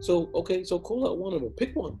 Okay, so call out one of them.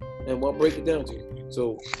 Pick one. And I'll break it down to you.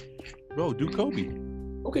 So, Bro, do Kobe.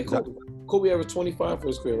 okay, Kobe. Kobe averaged 25 for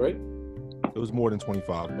his career, right? It was more than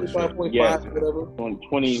 25. For sure. 25.5, Yeah. whatever. On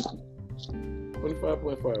 20.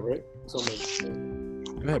 25.5, right? Something like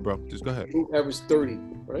that. Go ahead, bro. Just go ahead. Luke averaged 30,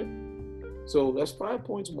 right? So that's 5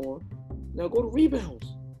 points more. Now go to rebounds.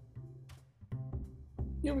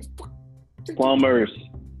 You average Plumbers,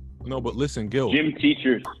 No, but listen, Gill. gym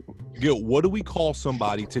teachers. Gil, what do we call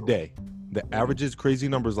somebody today that averages crazy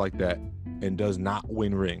numbers like that and does not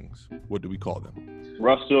win rings? What do we call them?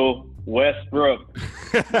 Russell Westbrook.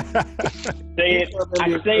 Say it.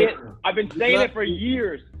 I say it. I've been saying it for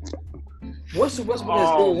years. Russell Westbrook has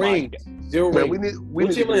Oh, zero my rings. God. Zero Man, rings. we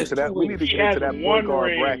need to get into that. We need to He get into has that one point guard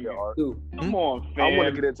ring. bracket, Art. Dude, Come on, I want to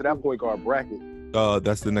fam. get into that point guard bracket.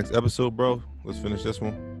 That's the next episode, bro. Let's finish this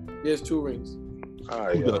one. he has 2 rings. All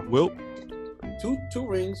right, Who yo. does? Wilt? Two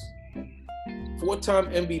rings. 4-time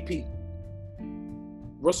MVP.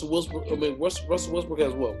 Russell Westbrook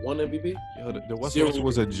has what? 1 MVP? Yo, the West Zero. Coast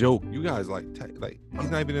was a joke. You guys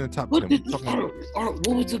he's not even in the top 10. We're talking about-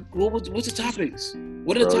 What's the topics?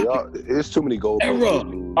 What are the Bro, topics? y'all, it's too many goals. Era.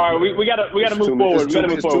 All right, we gotta It's move too many- forward. it's We gotta too-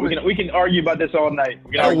 move it's too forward. many- We can argue about this all night.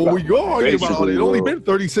 We can Oh, argue well, about we go argue about it. Basically, It only bro. been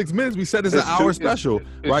 36 minutes. We said it's an It's too- hour it's- special,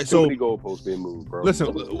 It's right? too So many goalposts being moved, bro. listen,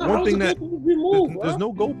 How one is thing the that goalpost being moved, there's bro?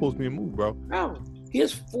 no goalpost being moved, bro. How? He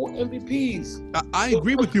has 4 MVPs. I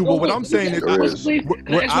agree with you, but what I'm saying is, There is.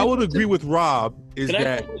 what I would agree with Rob is Can I that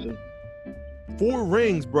ask you a question? 4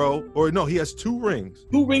 rings, bro, or no, he has 2 rings.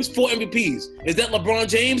 2 rings, 4 MVPs. Is that LeBron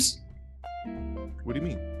James? What do you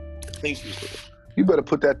mean? Thank you. You better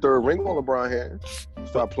put that third ring on LeBron hand.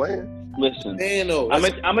 Stop playing. Listen, Man, no. I'm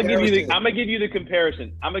that's gonna give you the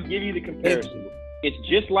embarrassing. comparison. It's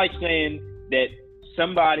just like saying that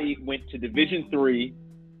somebody went to Division III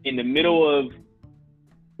in the middle of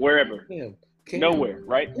wherever, Cam, nowhere,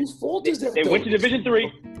 right? Whose fault is that? They though? went to Division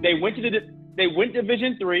III. They went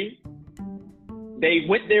Division III. They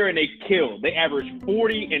went there and they killed. They averaged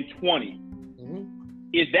 40 and 20. Mhm.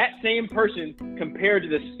 Is that same person compared to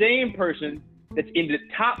the same person that's in the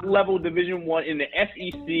top level Division I in the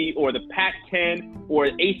SEC or the Pac-10 or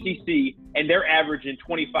ACC, and they're averaging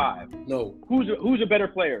 25? No. Who's a better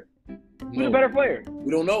player? Who's No. a better player?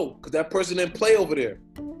 We don't know because that person didn't play over there.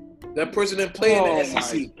 That person didn't play in the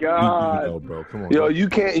SEC. Oh my God! No, bro, come on. Yo, bro. you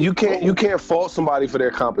can't fault somebody for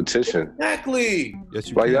their competition. Exactly. Yes,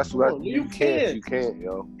 you Like can. that's what No, you you can't. can't. You can't,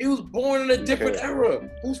 yo. He was born in a different can't. era.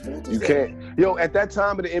 Whose fault is You that? can't. Yo, at that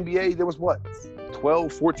time in the NBA, there was what,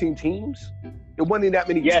 12, 14 teams? It wasn't even that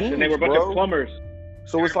many Yes, teams, and they were a bunch bro. of plumbers. So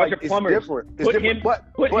it's They were a bunch like of it's plumbers. different. It's Put different. him-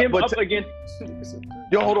 but Put him but up against.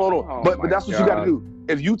 yo, hold on. Oh but my that's what you got God. to do.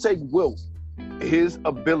 If you take Wilt, his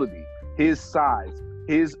ability, his size,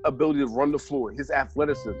 his ability to run the floor, his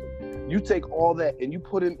athleticism, you take all that and you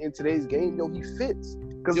put him in today's game, yo, he fits.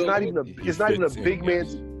 Because Yo, it's not even a he big fits in,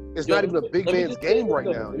 man's. It's Yo, not even a big let me man's just say game this, right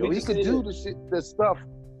though. now. Let Yo, me he just could say do this. the stuff.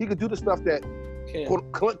 He could do the stuff that Cam.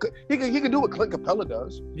 he can do what Clint Capella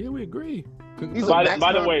does. Yeah, we agree. He's By a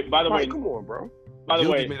the way, Right, come on, bro.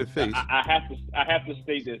 Gil just made a face. I have to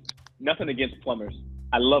state this. Nothing against plumbers.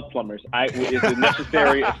 I love plumbers. It's a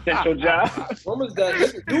necessary, essential job. Plumbers got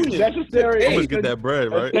this is union. Necessary, Plumbers get that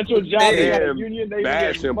bread, right? essential job. They got a Damn, union. They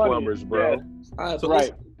bashing get money. plumbers, bro. Yes. All right, That's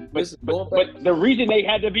right. Listen, going back. But the reason they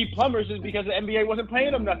had to be plumbers is because the NBA wasn't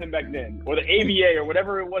paying them nothing back then, or the ABA, or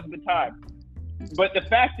whatever it was at the time. But the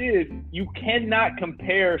fact is, you cannot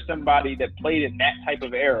compare somebody that played in that type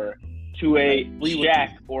of era to a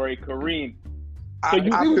Shaq or a Kareem. So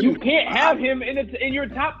you can't have him in your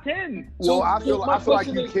top 10 Well, I feel my like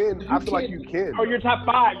question you is, can. I you feel like can. you can. or your top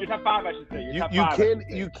 5. Your top 5, I should say. Your top You 5, I can.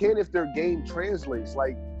 should say. You can if their game translates.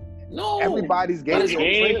 Like No. everybody's game But don't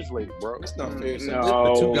game- translate, bro. That's not fair. son.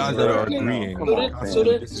 No, The two guys that are bro. agreeing. Come So on, then,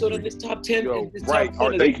 man. so then this top 10, Yo, this right. top 10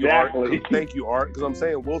 Art, is thank you, Art. Exactly. Thank you, Art. Because I'm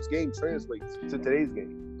saying Wilt's game translates to today's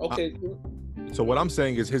game. okay. So what I'm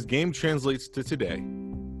saying is his game translates to today,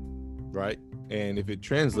 right? And if it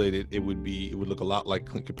translated, it would look a lot like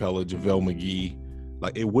Clint Capella, JaVale McGee.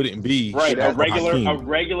 Like it wouldn't be Right, a Hakeem.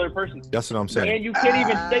 regular person. That's what I'm saying. And you can't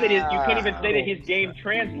even say that his game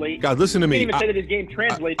translates. Guys, listen to You me. can't even say that his game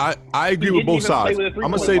translates. I agree He with both didn't even play sides. with a I'm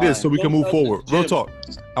gonna three-point say this so we can line. move forward. Real Jim. talk.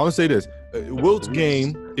 I want to say this. Wilt's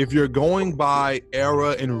game, if you're going by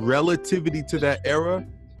era and relativity to that era,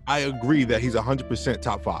 I agree that he's 100%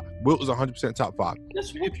 top 5. Wilt is 100% top 5.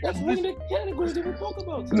 That's one of the categories that we talk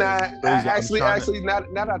about. today. Nah, I'm actually, trying now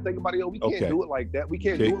that I think about it, yo, we can't Okay. do it like that. We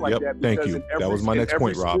can't Okay, do it like yep, that. thank because you. in That every- was my in next every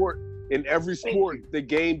point, Rob. sport- In every sport, the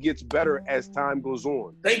game gets better as time goes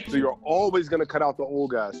on. So you're always going to cut out the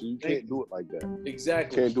old guys. So you can't do it like that.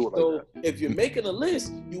 Exactly. Can't do it like that. If you're making a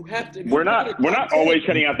list, you have to. We're not always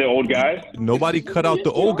cutting out the old guys. Nobody cut out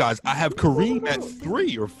the old guys. I have Kareem at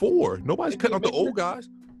 3 or 4. Nobody's cutting out the old guys.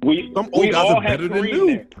 Some old guys are better than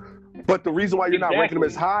new. But the reason why you're not ranking them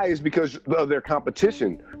as high is because of their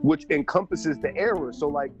competition, which encompasses the era. So,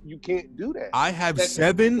 like, you can't do that. I have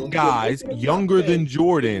 7 guys younger than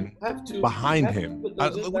Jordan behind him. What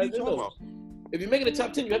are you talking about? If you're making the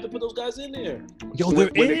top 10, you have to put those guys in there. Yo, they're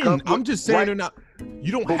in. I'm just saying they're not.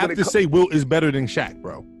 You don't have to say Wilt is better than Shaq,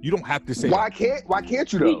 bro. You don't have to say Why can't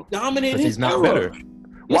you, though? He dominated because he's not better.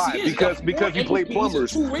 Why? Because he played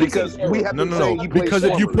plumbers. Because we have no. Because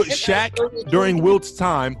if you put Shaq during Wilt's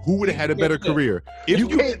time, who would have had a better career? If you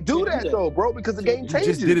can't do that though, bro, because the game changes.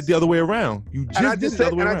 You just did it the other way around. I just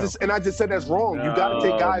said that's wrong. You got to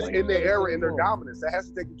take guys in their era and their dominance. That has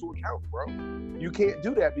to take into account, bro. You can't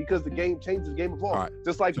do that because the game changes, the game evolves. Right.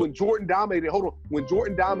 Just like when Jordan dominated. When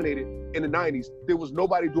Jordan dominated in the '90s, there was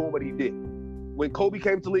nobody doing what he did. When Kobe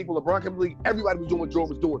came to the league, when LeBron came to the league, everybody was doing what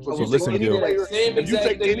Jordan was doing. So listen, if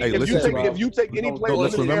you take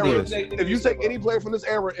any player from this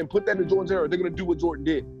era and put that in Jordan's era, they're gonna do what Jordan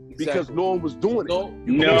did because no one was doing it.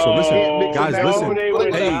 No, so listen, guys, listen. Hey,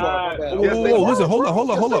 listen,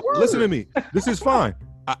 hold up. Listen to me. This is fine.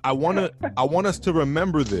 I want us to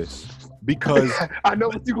remember this. Because I know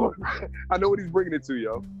what he's bringing it to,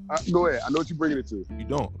 yo. Go ahead. I know what you're bringing it to. You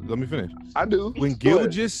don't. Let me finish. I do. When Gill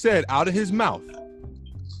just said out of his mouth,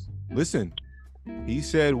 listen, he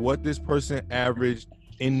said what this person averaged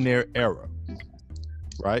in their era,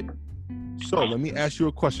 right? So let me ask you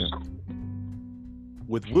a question.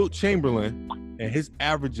 With Wilt Chamberlain and his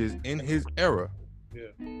averages in his era,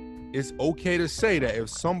 it's okay to say that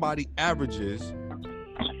if somebody averages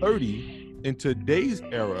 30 in today's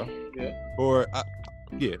era,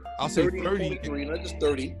 I'll say 30. Not just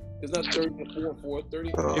 30. It's not 34, 30.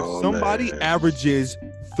 If somebody averages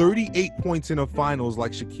 38 points in a finals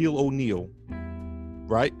like Shaquille O'Neal,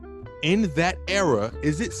 right? In that era,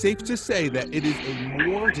 is it safe to say that it is a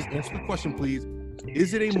more, just answer the question, please.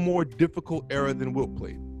 Is it a more difficult era than Wilt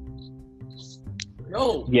played?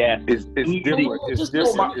 No. Yeah. It's different. It's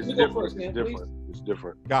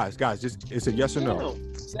different. Guys, just it's a yes or no.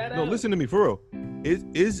 No, listen to me for real.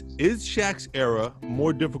 Is Shaq's era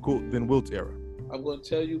more difficult than Wilt's era? I'm going to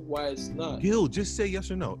tell you why it's not. Gill, just say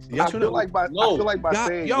yes or no. Yes or no. I feel like by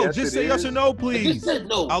saying yes, just say yes or no, please. I just said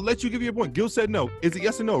no. I'll let you give your point. Gill said no. Is it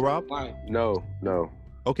yes or no, Rob? Why? No.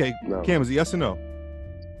 Okay, no. Cam, is it yes or no?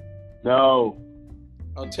 No.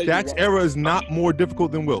 I'll tell Shaq's era is not more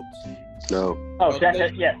difficult than Wilt's. No. Oh,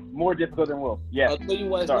 Shaq, yes, more difficult than Wilt. Yes. I'll tell you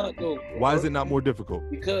why it's not, though. Why is it not more difficult?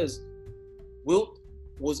 Because Wilt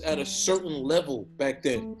was at a certain level back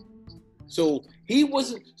then. So he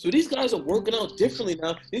wasn't. So these guys are working out differently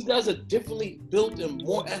now. These guys are differently built and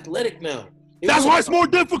more athletic now. That's why it's more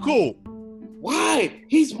difficult. Why?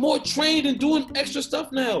 He's more trained and doing extra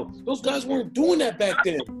stuff now. Those guys weren't doing that back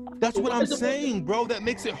then. That's what I'm saying, bro. That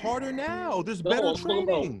makes it harder now. There's better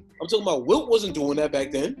training. I'm talking about Wilt wasn't doing that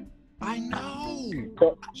back then. I know.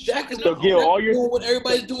 Shaq is so not Gill, doing what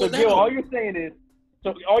everybody's doing now. Gill, all you're saying is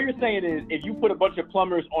if you put a bunch of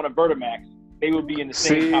plumbers on a Vertimax, they would be in the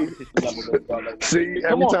same competition level. See,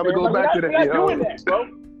 every time it goes back to that, we're not doing that, bro.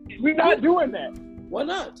 We're not doing that. Why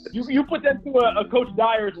not? You put that to a Coach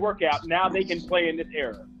Dyer's workout. Now they can play in this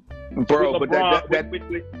era, bro. But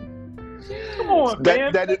come on,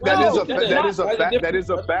 man. That is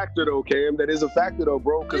a factor though, Cam. That is a factor though,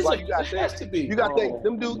 bro. Because like you got to think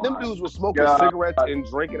them dudes were smoking cigarettes and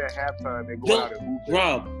drinking at halftime and going out and hooping.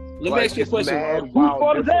 Rob, let me ask you a question. Whose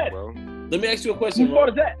fault is that? Let me ask you a question. Whose fault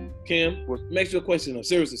is that? Cam, let me ask you a question.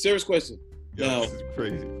 Seriously, serious question. Now, this is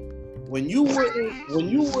crazy. When you were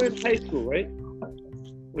in high school, right?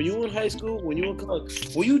 When you were in high school, when you were in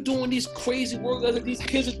college, were you doing these crazy workouts that these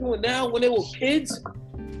kids are doing now when they were kids?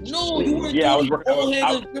 No, you weren't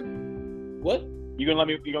doing What? You gonna let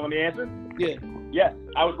me answer? Yeah. Yes,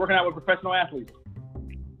 I was working out with professional athletes.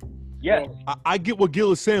 Yes. I get what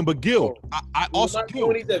Gill is saying, but Gill, I also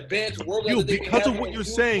doing these advanced workouts. Gill, because of what you're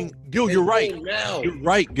saying, Gill, you're right. You're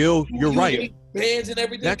right, Gill. You're right. Bands and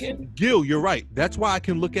everything. Gill, you're right. That's why I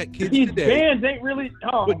can look at kids these today. Bands ain't really.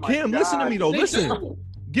 Oh, but Cam, listen to me though. Listen,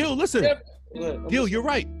 Gill, listen. Gill, you're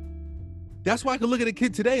right. That's why I can look at a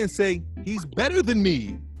kid today and say he's better than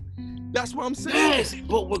me. That's what I'm saying. Yes,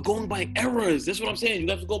 but we're going by errors. That's what I'm saying. You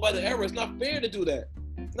have to go by the error. It's not fair to do that.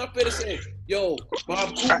 It's not fair to say, yo,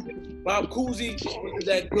 Bob Cousy wasn't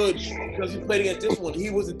that good because he played against this one. He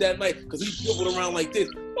wasn't that nice because he dribbled around like this.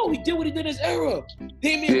 No, he did what he did in his era.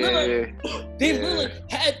 Damian Lillard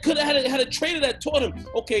could have had a trainer that taught him.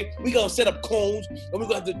 Okay, we gonna set up cones and we're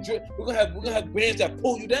gonna have bands that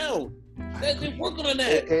pull you down. They're working on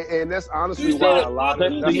that. And that's honestly why a lot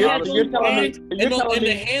of you're telling me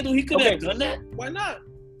the handle he could have done that. Why not?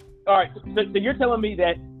 All right, so you're telling me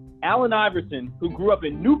that Allen Iverson, who grew up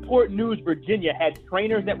in Newport News, Virginia, had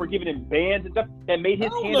trainers that were giving him bands and stuff that made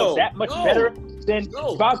his handle that much better than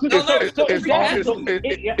Bob Cousy.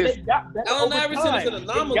 Allen Iverson is an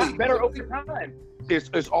anomaly. It got better over time.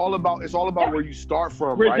 It's all about where you start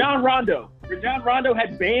from, right? Rajon Rondo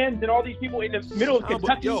had bands and all these people in the middle of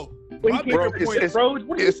Kentucky. It's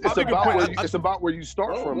about where you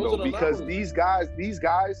start from, though, because these guys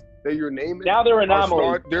that you're naming now they're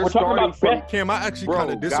anomalies. They're starting from. Cam, I actually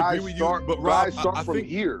kind of disagree with you, but Rob, I think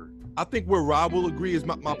here. I think where Rob will agree is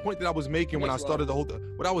my point that I was making when I started the whole.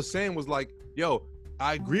 What I was saying was like, yo,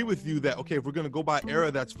 I agree with you that okay, if we're gonna go by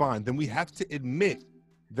era, that's fine. Then we have to admit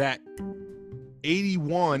that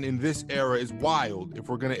 81 in this era is wild. If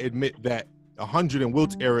we're gonna admit that 100 in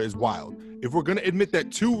Wilt's era is wild. If we're gonna admit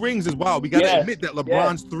that 2 rings is wild, we gotta admit that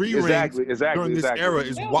LeBron's 3 rings during this era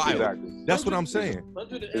is wild. That's what I'm saying.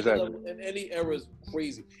 100 in any era is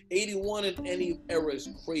crazy. 81 in any era is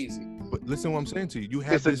crazy. But listen to what I'm saying to you. You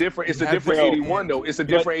have it's a different 81 though. It's a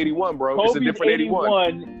different 81, bro. Kobe's it's a different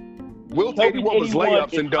 81. Wilt's 81 was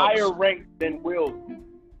layups and dunks. Higher ranked than Wilt.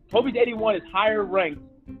 Kobe's 81 is higher ranked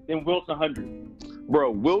than Wilt's 100. Bro,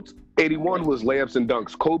 Wilt's 81 was layups and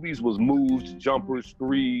dunks. Kobe's was moves, jumpers,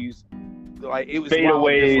 threes. Like it was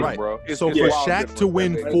fadeaways, right, bro. So for Shaq to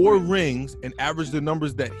win 4 rings and average the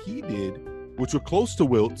numbers that he did, which were close to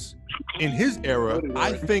Wilt's in his era,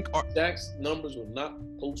 I think Shaq's numbers were not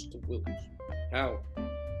close to Wilt's. How?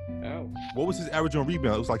 What was his average on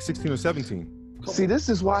rebound? It was like 16 or 17. See, this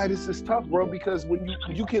is why this is tough, bro, because when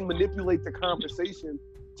you can manipulate the conversation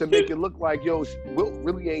to make it look like, yo, Wilt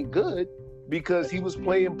really ain't good because he was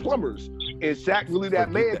playing plumbers. And Shaq really that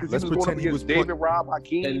man because he was going up against David, Rob,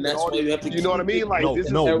 Hakeem, and that's why you have to. You know what I mean? Like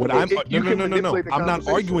no. I'm not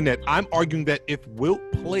arguing that. I'm arguing that if Wilt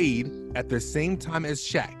played at the same time as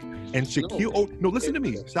Shaq and Shaquille, no, listen to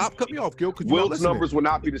me. Stop cutting me off, Gill. Wilt's numbers would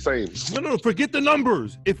not be the same. No, forget the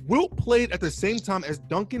numbers. If Wilt played at the same time as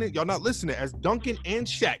Duncan, and y'all not listening, as Duncan and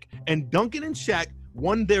Shaq, and Duncan and Shaq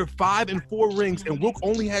won their 5 and 4 rings, and Wilt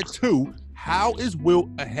only had 2, how is Wilt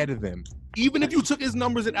ahead of them? Even if you took his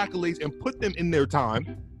numbers and accolades and put them in their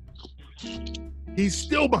time, he's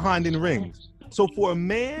still behind in rings. So for a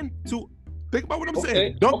man to think about what I'm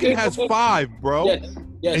saying, Duncan has 5, bro.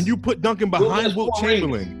 Yes. And you put Duncan behind Wilt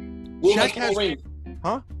Chamberlain. Shaq has 4 rings.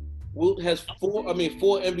 Huh? Wilt has 4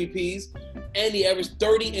 MVPs, and he averaged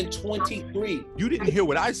 30 and 23. You didn't hear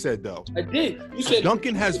what I said, though. I did. You said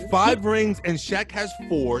Duncan has 5 rings and Shaq has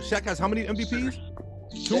 4. Shaq has how many MVPs?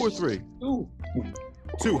 2 or 3?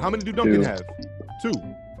 2. How many do Duncan have? 2.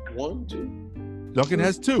 1, 2. Duncan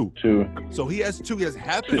has 2. 2. So he has 2. He has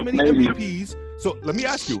half as many MVPs. So let me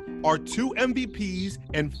ask you: are 2 MVPs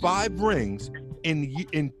and 5 rings in the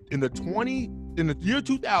year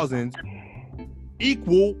 2000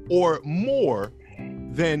 equal or more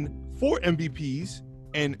than 4 MVPs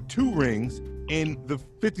and 2 rings in the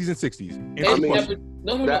 50s and 60s?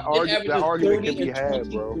 That argument can be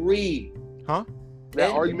had, bro. Huh?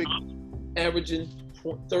 That argument averaging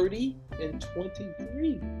 30 and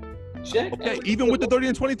 23. Shaq okay, even with the 30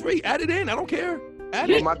 and 23, add it in. I don't care. Add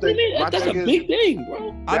it. That's a big thing, bro.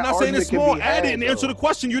 I'm not saying it's small. Add it and answer the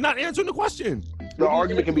question. You're not answering the question. The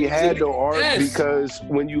argument can be had, though, Art, because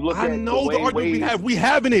when you look at the argument we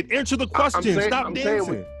having it. Answer the question. Stop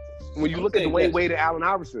dancing. When you look at the Wade and Allen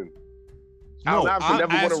Iverson, Allen Iverson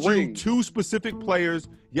never won a ring. 2 specific players,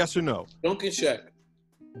 yes or no? Duncan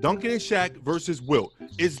and Shaq versus Wilt.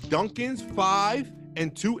 Is Duncan's 5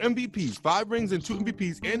 and 2 MVPs, 5 rings and 2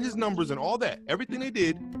 MVPs, and his numbers and all that, everything they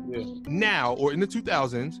did now or in the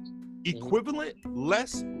 2000s, equivalent,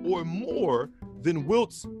 less, or more than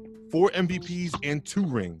Wilt's 4 MVPs and 2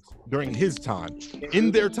 rings during his time,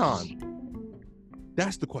 in their time?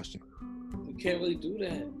 That's the question. You can't really do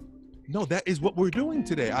that. No, that is what we're doing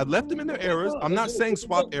today. I left them in their eras. I'm not saying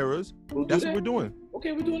swap eras. That's what we're doing.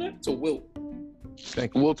 Okay, we're doing that. So Wilt.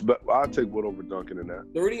 Thank you. I'll take Wilt over Duncan in that.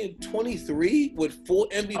 30 and 23 with 4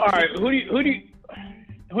 MVPs. All right, who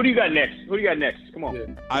do you got next? Who do you got next? Come on. Yeah.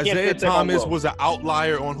 Isaiah Thomas was an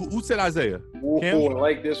outlier on who said Isaiah? I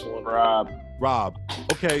like this one. Rob.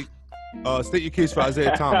 Okay. State your case for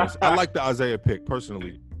Isaiah Thomas. I like the Isaiah pick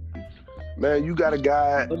personally. Man, you got a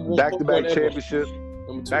guy back-to-back championships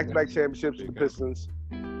for the Pistons.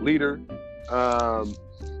 leader.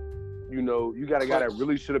 You know, you got a guy that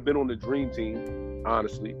really should have been on the dream team.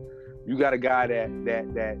 Honestly, you got a guy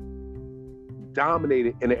that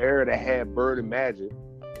dominated in the era that had Bird and Magic.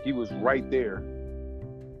 He was right there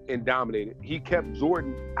and dominated. He kept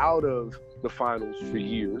Jordan out of the finals for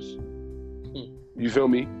years. You feel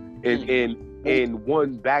me? And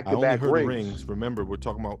won back-to-back rings. Remember, we're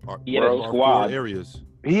talking about our squad 4 areas.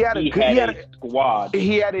 He had a squad.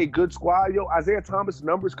 He had a good squad. Yo, Isaiah Thomas'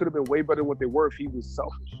 numbers could have been way better than what they were if he was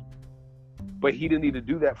selfish. But he didn't need to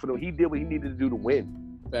do that for them. He did what he needed to do to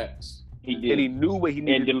win. Facts. He did. And he knew what he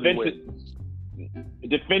needed to do to win.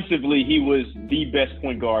 Defensively, he was the best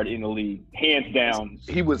point guard in the league, hands down.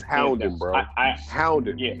 He was hounding, bro.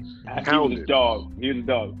 Hounding. Yeah, hounding. He was a dog. He was a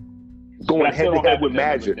dog. Going head to head with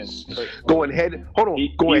Magic. Going head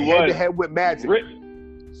to head with Magic.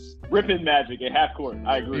 Ripping Magic at half court.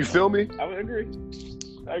 I agree. You feel me? I would agree.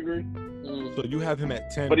 So you have him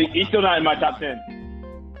at 10. But he's still not in my top 10.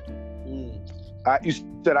 You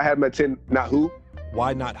said I had him at 10. Not who?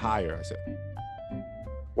 Why not higher? I said.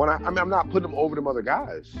 I'm not putting him over them other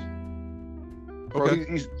guys. Bro, okay.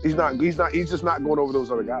 He's just not going over those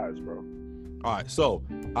other guys, bro. All right, so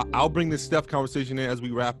I'll bring this Steph conversation in as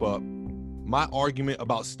we wrap up. My argument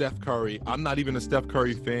about Steph Curry, I'm not even a Steph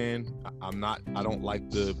Curry fan. I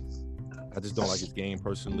just don't like his game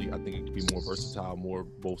personally. I think it could be more versatile, more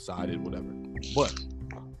both-sided, whatever. But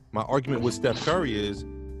my argument with Steph Curry is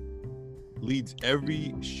leads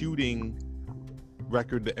every shooting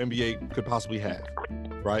record the NBA could possibly have,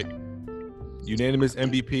 right? Unanimous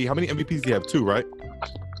MVP. How many MVPs do you have? 2, right?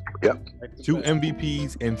 Yep. 2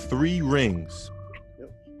 MVPs and 3 rings.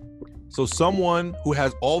 So someone who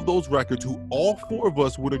has all those records, who all 4 of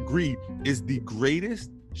us would agree is the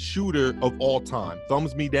greatest shooter of all time.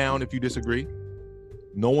 Thumbs me down if you disagree.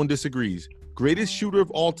 No one disagrees. Greatest shooter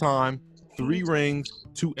of all time, 3 rings,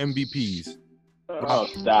 2 MVPs. Oh,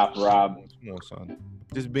 stop, Rob. Come on, son.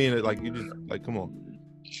 Just being like, you just like, come on.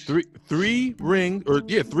 3 rings,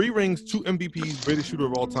 3 rings, 2 MVPs, greatest shooter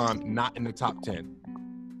of all time, not in the top 10.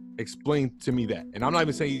 Explain to me that. And I'm not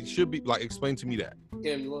even saying you should be, like, explain to me that.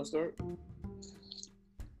 Cam, you want to start?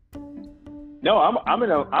 No, I'm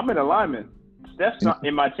in alignment. Steph's not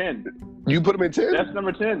in my 10. You put him in 10? Steph's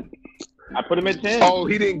number 10. I put him in 10. Oh,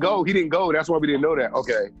 he didn't go. That's why we didn't know that.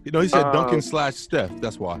 Okay. You know, he said Duncan/Steph.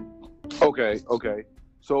 That's why. Okay.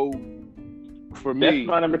 So for me, that's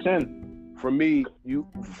my number 10. For me,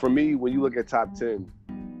 when you look at top 10,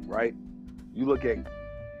 right? You look at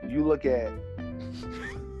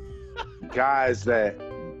guys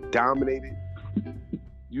that dominated.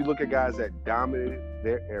 You look at guys that dominated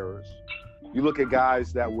their eras. You look at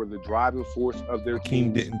guys that were the driving force of their team.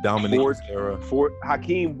 Hakeem didn't dominate his era.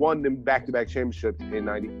 Hakeem won them back-to-back championships in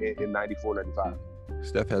 94, 95.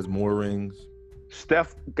 Steph has more rings.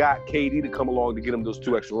 Steph got KD to come along to get him those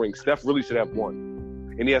 2 extra rings. Steph really should have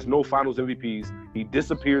won. And he has no finals MVPs. He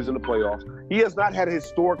disappears in the playoffs. He has not had a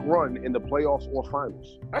historic run in the playoffs or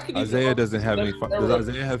finals. Isaiah doesn't have any. Does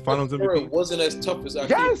Isaiah have finals MVP? It wasn't as tough as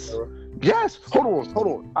Hakeem. Yes. Hold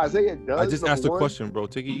on. Isaiah does. I just asked a question, bro.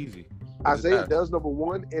 Take it easy. Isaiah does number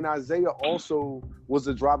 1, and Isaiah also was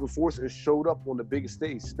the driving force and showed up on the biggest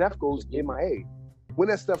stage. Steph goes MIA. When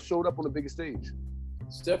has Steph showed up on the biggest stage?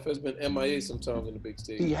 Steph has been MIA sometimes on the big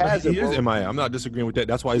stage. He has. He is MIA. I'm not disagreeing with that.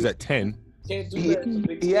 That's why he's at 10. Can't do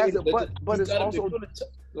that. He has it, but it's also.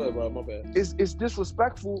 Go ahead, Rob. My bad. It's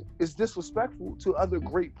disrespectful. It's disrespectful to other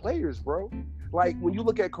great players, bro. Like when you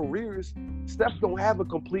look at careers, Steph don't have a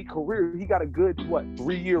complete career. He got a good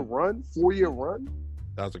 3-year run, 4-year run.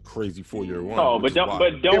 That was a crazy 4-year run. Oh, but don't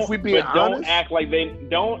act like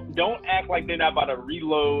don't act like they're not about to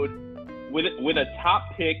reload with a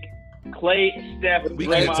top pick. Clay, Steph,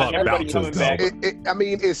 Draymond, everybody coming back.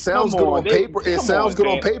 It sounds good on paper. It sounds good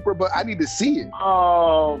on paper, but I need to see it.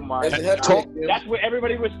 Oh my God! That's That's what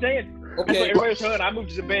everybody was saying. Okay. That's what everybody was saying. I moved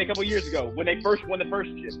to the Bay a couple years ago when they first won the first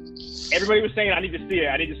chip. Everybody was saying, "I need to see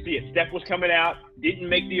it." Steph was coming out, didn't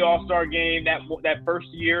make the All-Star game that first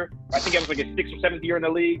year. I think it was like his 6th or 7th year in the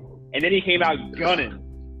league, and then he came out gunning,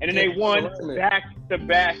 and then they won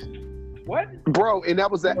back-to-back. What? Bro, and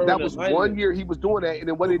that was 1 year he was doing that, and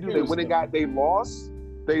then what they do?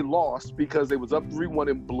 They lost because they was up 3-1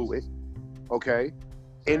 and blew it. Okay.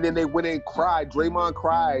 And then they went and cried. Draymond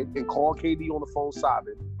cried and called KD on the phone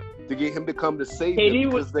sobbing to get him to come to save them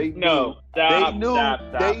because they knew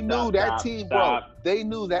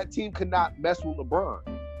that team could not mess with LeBron,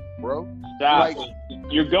 bro. Stop. Like,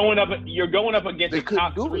 you're going up against a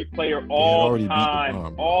top 3 player all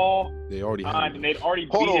time. They already and they'd already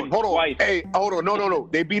beat him hold on. twice. Hey, hold on. No.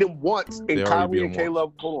 They beat him once. And Kyrie and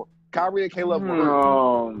Caleb, hold on. Kyrie and K-Love were hurt.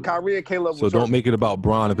 No. Kyrie and K-Love So was don't hurt. make it about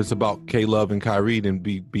Bron. If it's about K-Love and Kyrie, then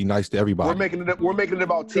be nice to everybody. We're making it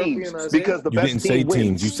about Curry teams and Isaiah? because the You best didn't team say wins.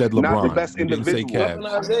 teams. You said LeBron. Not the best You didn't say individual. Cavs.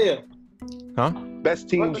 What happened to Isaiah? Huh? Best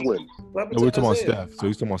teams win. What happened No, we're to talking about Isaiah? Steph. So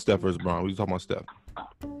he's talking about Steph versus Bron. We're talking about Steph.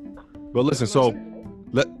 But listen, so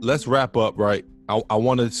let's wrap up, right? I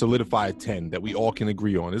want to solidify a 10 that we all can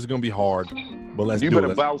agree on. This is going to be hard, but let's You do it.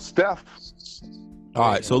 better bounce Steph. All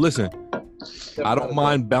right, so listen. Steph I got don't it.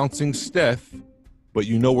 mind bouncing Steph, but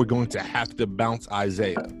you know we're going to have to bounce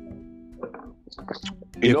Isaiah. You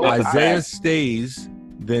If know what? Isaiah stays,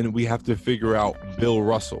 then we have to figure out Bill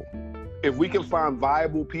Russell. If we can find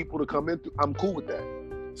viable people to come in, I'm cool with that.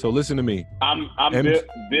 So listen to me. I'm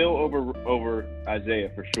Bill over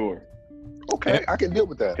Isaiah for sure. Okay, I can deal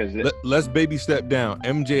with that. Because Let's baby step down.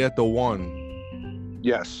 MJ at the 1.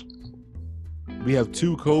 Yes. We have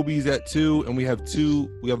 2 Kobe's at 2, and we have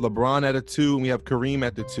LeBron at a 2, and we have Kareem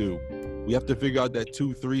at the 2. We have to figure out that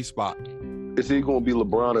 2-3 spot. It's either gonna be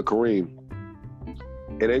LeBron or Kareem.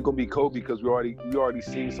 It ain't gonna be Kobe because we already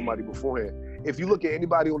seen somebody beforehand. If you look at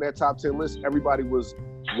anybody on that top 10 list, everybody was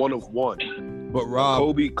one of one. But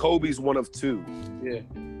Rob, Kobe's one of 2, Yeah.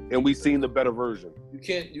 and we seen the better version.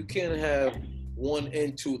 You can't have 1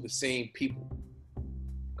 and 2 of the same people. You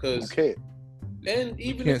Because can't. and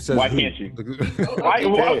you even can't say Why who. can't you?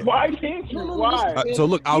 Why- why can't you? No, Why? listen. So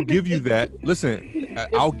look, I'll give you that. Listen,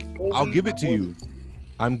 I'll give it to you.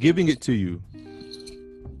 I'm giving it to you.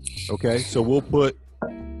 Okay, so we'll put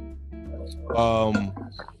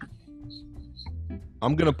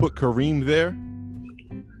I'm gonna put Kareem there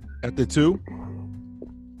at the 2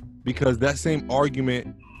 because that same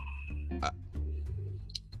argument,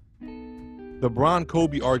 the Bron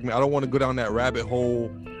Kobe argument. I don't want to go down that rabbit hole.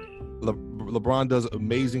 LeBron does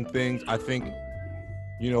amazing things. I think,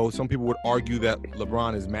 some people would argue that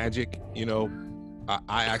LeBron is magic.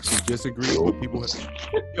 I actually disagree.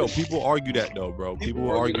 But people argue that though, bro. People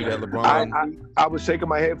will argue that LeBron. I was shaking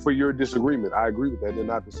my head for your disagreement. I agree with that. They're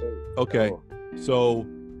not the same. Okay, so,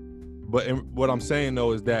 what I'm saying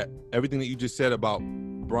though is that everything that you just said about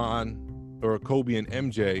Bron or Kobe and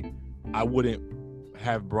MJ, I wouldn't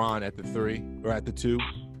have Bron at the 3 or at the 2.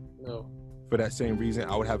 no. For that same reason,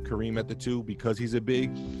 I would have Kareem at the 2 because he's a big,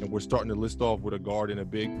 and we're starting to list off with a guard and a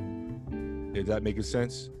big. Is that making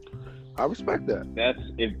sense? I respect that. That's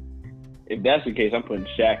if that's the case, I'm putting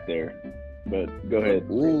Shaq there. But go ahead.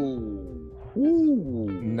 Ooh.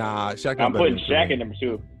 Nah, Shaq. I'm putting Shaq at number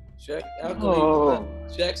 2.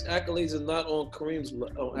 Shaq's accolades are not on Kareem's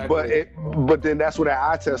accolades. But then that's where that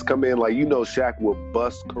eye test come in. Like, Shaq will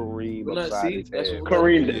bust Kareem upside his head.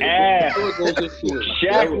 Kareem's ass.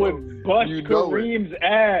 Shaq would bust Kareem's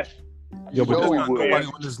ass. Yo, but No, there's he not wouldn't. nobody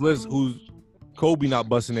on this list who's Kobe not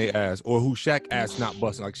busting their ass or who Shaq ass not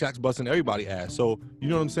busting. Like Shaq's busting everybody's ass. So you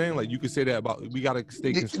know what I'm saying? Like you could say that about. We gotta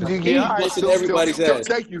stay consistent. Yeah, all right, busting still- everybody's still- ass.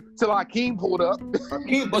 Thank you. Till Hakeem pulled up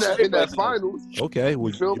Hakeem in busted that everybody's ass. finals. Okay,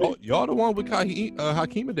 well, Feel me? y'all the one with Hakeem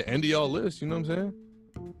at the end of y'all list. You know what I'm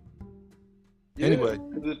saying? Yeah, Anyway.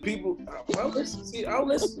 the people, our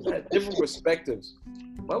list had different perspectives.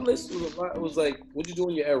 My list was like, what'd you do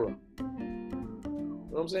in your era? You know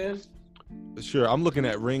what I'm saying? Sure, I'm looking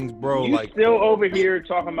at rings, bro. You Like still over here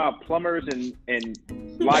talking about plumbers and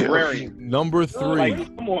librarians. number 3.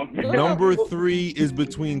 Like, come on, man. Number 3 is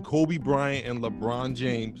between Kobe Bryant and LeBron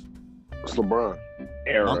James. It's LeBron.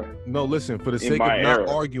 Era. No, listen. For the In sake of my not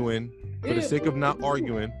era. arguing,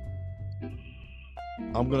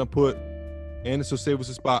 I'm gonna put Anderson Savas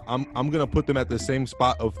a spot. I'm gonna put them at the same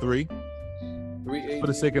spot of 3 for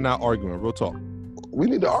the sake of not arguing. Real talk, We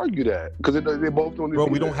need to argue that because they both don't. bro.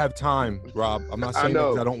 We don't have time, Rob. I'm not saying that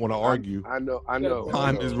 'cause I don't want to argue. I know.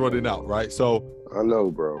 Time is running out, right? So I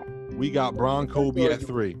know, bro. we got Bron Kobe at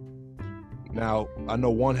 3. Now I know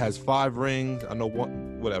one has 5 rings. I know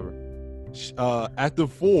one, whatever. At the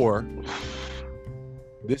 4,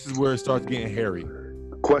 this is where it starts getting hairy.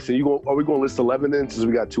 Question: Are we going to list 11 then? Since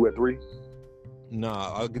we got 2 at 3.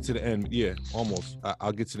 Nah, I'll get to the end. Yeah, almost.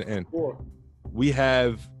 I'll get to the end. 4. We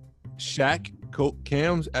have Shaq.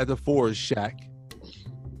 Cam's at the 4 is Shaq.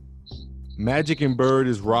 Magic and Bird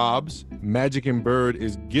is Rob's. Magic and Bird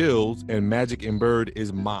is Gill's, and Magic and Bird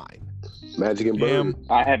is mine. Magic and Cam, Bird.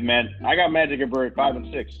 I got Magic and Bird 5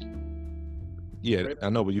 and 6. yeah, I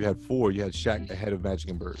know, but you had 4. You had Shaq ahead of Magic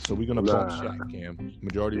and Bird, so we're gonna bump Nah. Shaq. Cam,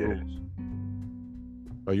 majority Yeah. rules.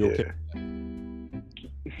 Are you Yeah. okay?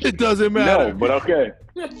 It doesn't matter. No, but okay.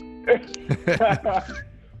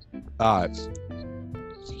 All right.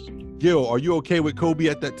 Gill, are you okay with Kobe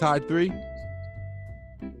at that tied 3?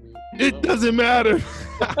 It doesn't matter.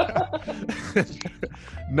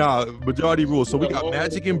 Nah, majority rules. So we got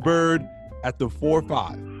Magic and Bird at the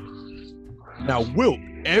 4-5. Now, Wilt.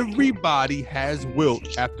 Everybody has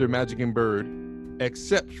Wilt after Magic and Bird,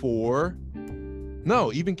 except for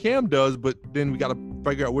no, even Cam does. But then we got to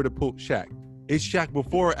figure out where to put Shaq. Is Shaq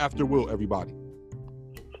before or after Wilt? Everybody.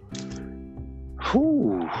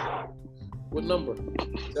 Whew. What number?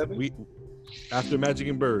 7? After Magic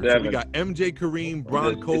and Bird. 7. So we got MJ, Kareem, Bron,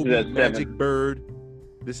 This is Kobe, at 7. Magic, Bird.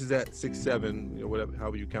 This is at 6, 7, whatever,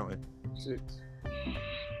 however you count it. 6.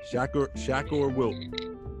 Shaq or Wilt?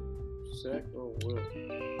 Shaq or Wilt?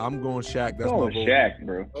 I'm going Shaq. That's Oh, my vote. Shaq,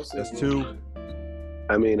 bro. That's 2.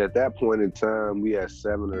 I mean, at that point in time, we had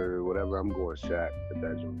 7 or whatever. I'm going Shaq at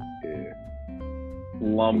that joint. Yeah.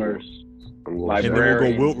 Lummers. I'm going And Shaq. then we'll go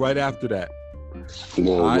Librarian. Wilt right after that. I'm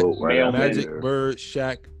going Alright. Wilt right after Magic, there. Bird,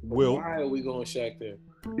 Shaq, Wilt. Why are we going Shaq there?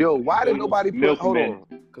 Yo, why did nobody put? Hold Milkman.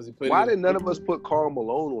 on. Because he played. Why did none of us put Karl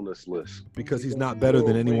Malone on this list? Because he's not better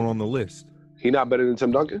than anyone on the list. He not better than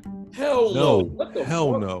Tim Duncan? Hell no. No. What the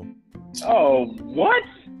Hell fuck? no. Oh, what?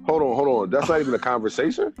 Hold on. That's not even a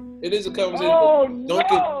conversation. It is a conversation. Oh,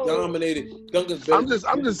 Duncan no. dominated. Duncan's better.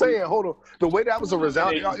 I'm just saying. Hold on. The way that was a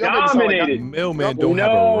resounding. Y'all make it sound like Dominated. Mailman don't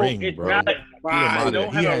have a No, ring, it's bro. not. Get him outta He there. don't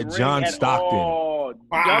He have a had ring John at Stockton. all. Get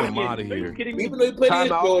him Duncan, outta are you here. kidding me? Even though he played Time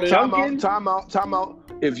against out. Jordan. Time out.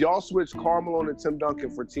 If y'all switch Karl Malone and Tim Duncan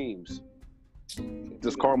for teams,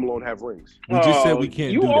 does Karl Malone have rings? We just said we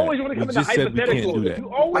can't you do that. always want to We come in the just said we can't hypothetical. do that.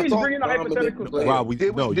 You always I thought bring in the Rob hypothetical. didn't play. Rob, you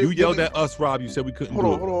Did yelled we- at us, Rob. You said we couldn't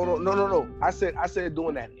Hold do on. it. No. I said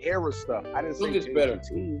doing that era stuff. I didn't say Duncan's changing better.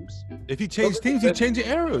 teams. If he changed teams, he's changing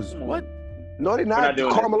eras. What? No, they're We're not. not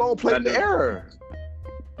doing Karl that. Malone played We're in not the doing era.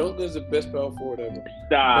 Duncan's the best power forward ever.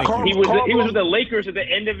 Stop. Thank He you. was Karl he was Malone- with the Lakers at the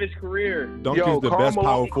end of his career. Duncan's the Karl best Malone-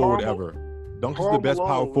 power forward Karl- ever. Duncan's Karl the best power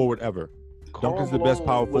Malone- forward ever. Karl Duncan's the best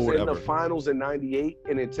power Malone was forward in ever. the finals in '98,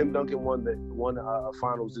 and then Tim Duncan won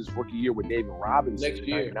finals his rookie year with David Robinson Next in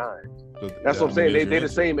year. '99. So, That's what I'm saying. They're the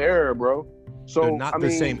same era, bro. So They're not I the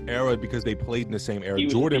mean, same era because they played in the same era. He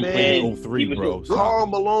was- Jordan man, played in he 03, was bro. a- Stop. Karl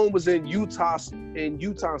Malone was in Utah,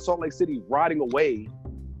 Salt Lake City, riding away.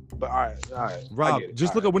 But all right. I Rob, get it.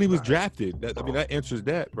 just All look right. at when he was All right. drafted. That answers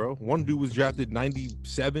that, bro. One dude was drafted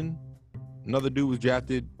 97. Another dude was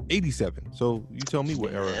drafted 87. So you tell me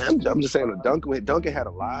what era. I'm just saying, Duncan had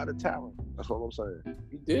a lot of talent. That's what I'm saying.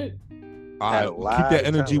 He did. All Had a right, lot keep that of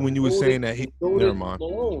energy talent. when you were saying that. So Never did mind.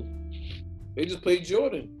 Malone. They just played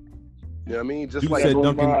Jordan. You know what I mean? Just Dude like said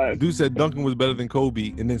everyone Duncan. vibes. Dude said Duncan was better than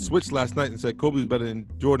Kobe, and then switched last night and said Kobe was better than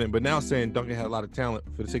Jordan. But now saying Duncan had a lot of talent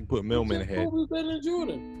for the sake of putting Mailman ahead. Kobe better than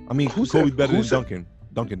Jordan. I mean, Who Kobe said- better who than said-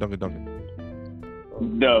 Duncan. Duncan.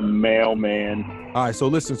 The mailman. All right, so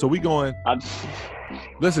listen. So we going.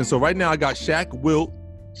 Listen. So right now I got Shaq, Wilt.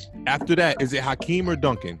 After that, is it Hakeem or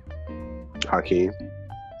Duncan? Hakeem.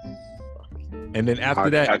 And then after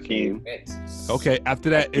that, Hakeem. okay. After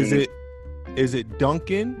that, is it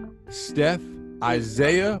Duncan, Steph,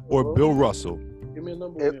 Isaiah, or Bill Russell? Give me a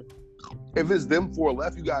number. If- man. If it's them four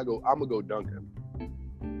left, you gotta go. I'm gonna go Duncan.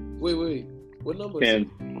 Wait. What number is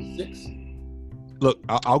 10. it? 6? Look,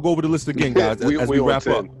 I'll go over the list again, guys, as we on wrap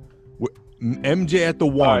 10. up. MJ at the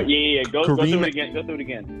All one. right, yeah. Go through Kareem- it again. Go through it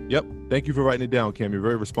again. Yep. Thank you for writing it down, Cam. You're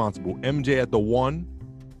very responsible. MJ at the 1,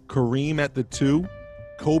 Kareem at the 2,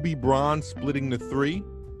 Kobe Bron splitting the 3.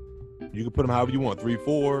 You can put them however you want.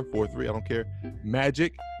 3-4, 4-3, I don't care.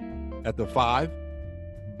 Magic at the 5,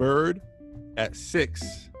 Bird at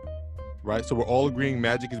 6. Right? So we're all agreeing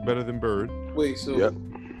Magic is better than Bird. Wait, so Yep.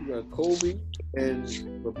 you got Kobe and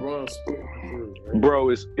LeBron split through, right? Bro,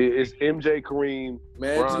 it's MJ, Kareem,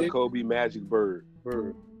 Bron, Magic, Kobe, Magic, Bird.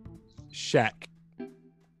 Bird. Shaq.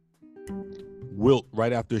 Wilt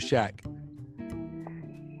right after Shaq.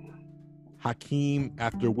 Hakeem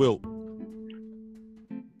after Wilt.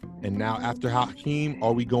 And now after Hakeem,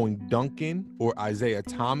 are we going Duncan or Isaiah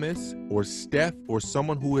Thomas or Steph or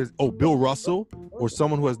someone who is Bill Russell or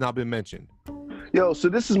someone who has not been mentioned? Yo, so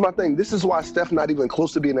this is my thing. This is why Steph not even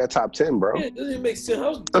close to being that top 10, bro. Yeah, it doesn't make sense.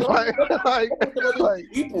 How's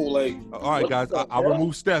like, people like? All right, guys, I'll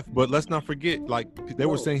remove Steph, but let's not forget, like, they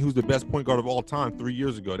were saying he was the best point guard of all time 3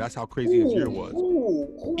 years ago. That's how crazy his year was.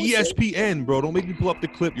 Who ESPN, bro. Don't make me pull up the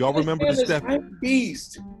clip. Y'all remember the Steph?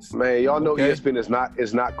 Beast. man, y'all know Okay. ESPN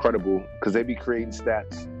is not credible because they be creating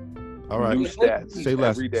stats. All right. New stats. Say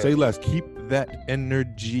less. every day. Say less. Keep that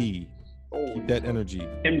energy. Oh, Keep that energy.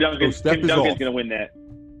 Tim Duncan. So Steph Tim is Duncan's off. gonna win that.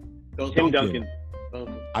 Duncan. Tim Duncan.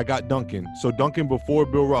 I got Duncan. So Duncan before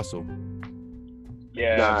Bill Russell.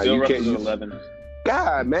 Yeah, Nah, Bill you Russell's can't at use- 11.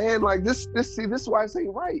 God, man, like this is why I say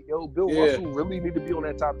right. Yo, Bill Yeah. Russell really need to be on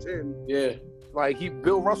that top 10. Yeah, Like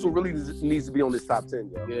Bill Russell really needs to be on this top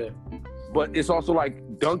 10, yo. yeah. But it's also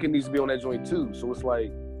like Duncan needs to be on that joint too. So it's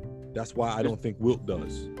like That's why I don't think Wilt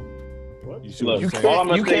does. What? You see what Look, I'm saying? all I'm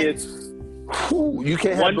gonna you say can't- is Ooh, you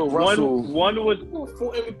can't have Bill Russell. One was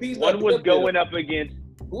Four MVPs. one was going up against.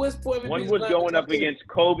 Who has four MVPs? One was going up against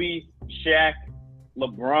Kobe, Shaq,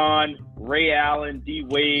 LeBron, Ray Allen, D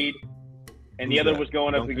Wade, and the other was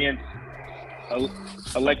going up against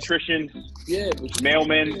electricians. Yeah, but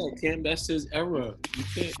mailmen. Cam, that's his era. You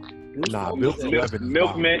can't. Nah, Bill's 11.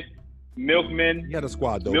 Milkmen. He had a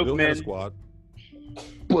squad though. Milkmen. Bill had a squad.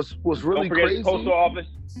 What's really Don't forget crazy? Postal Office,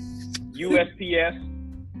 USPS.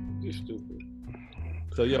 You're stupid.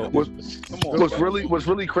 So yo, What's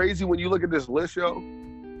really crazy when you look at this list, yo?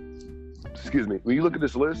 Excuse me. When you look at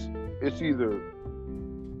this list, it's either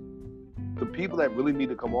the people that really need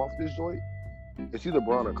to come off this joint. It's either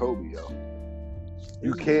Bron or Kobe, yo.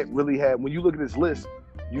 You can't really have, when you look at this list,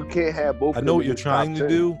 you can't have both. I know what you're trying to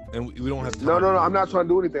do, and we don't have time. No. I'm not trying to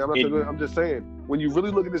do anything. I'm just saying. When you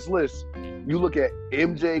really look at this list, you look at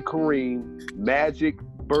MJ, Kareem, Magic,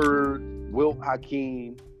 Bird, Wilt,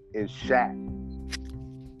 Hakeem, and Shaq.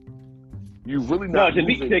 You really not to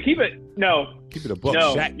keep it a buck.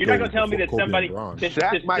 No, Shaq you're not gonna tell me that somebody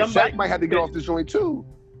Shaq might have to get off this joint too,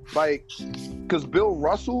 like because Bill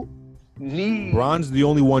Russell needs. Bron's the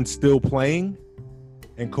only one still playing,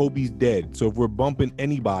 and Kobe's dead. So if we're bumping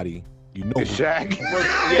anybody, you know, Shaq.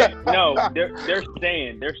 They're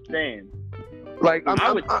staying. They're staying. Like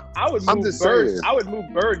I would move Bird. I would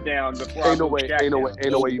move Bird down before. Ain't no way you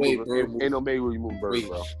move Bird,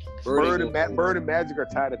 bro. Bird and Magic are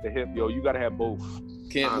tied at the hip, yo. You gotta have both.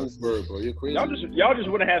 Can't move Bird, bro. You're crazy. Y'all just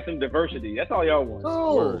want to have some diversity. That's all y'all want.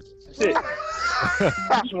 No. That's it. You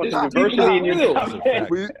just want some diversity in your top 10.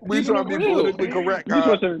 We trying to be politically correct. You just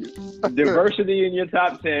want some diversity in your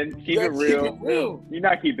top 10. Keep it real. You're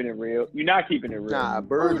not keeping it real. Nah,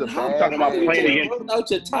 Bird's a bad man. Talking about playing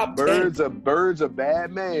against your top 10. Bird's a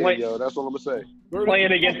bad man, yo. That's what I'm gonna say.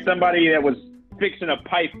 Playing against somebody that was fixing a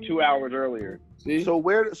pipe 2 hours earlier. See? So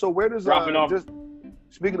where does dropping off?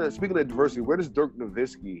 Speaking of diversity, where does Dirk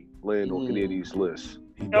Nowitzki land on Canadian's list?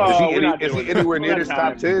 Is he anywhere near this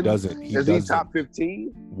top 10? He doesn't. Is he top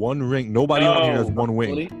 15? One ring. Nobody on here has one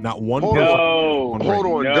wing. Not one person. Hold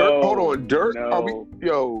on, Dirk. No. Are we,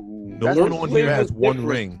 yo. No one on here has one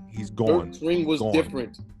ring. He's gone. Dirk's ring was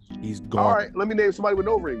different. He's gone. All right, let me name somebody with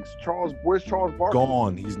no rings. Where's Charles Barkley?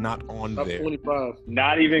 Gone. He's not on top there. 25.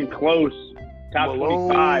 Not even close. Top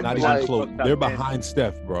Malone, 25. Not even close. They're behind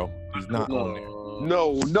Steph, bro. He's not on there.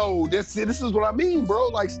 No. This is what I mean, bro.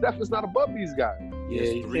 Like Steph is not above these guys. Yeah,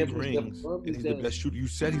 he 3 rings. And he's the best shooter. You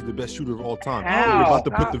said he's the best shooter of all time. How? We're about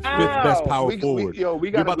to put the fifth best power forward.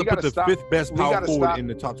 We're about to put the fifth best power forward in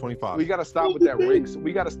the top 25. We got to stop with that ring.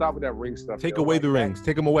 We got to stop with that ring stuff. Take away the rings.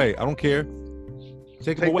 Take them away. I don't care.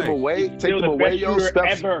 Take them away. Take them away, yo.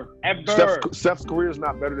 Ever. Steph's career is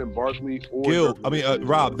not better than Barkley or Gill.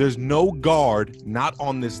 Rob, there's no guard not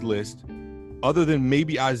on this list other than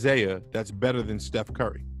maybe Isaiah that's better than Steph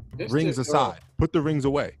Curry. Yes, rings aside. Put the rings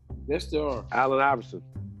away. Yes, there are. Allen Iverson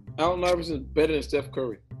is better than Steph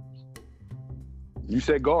Curry. You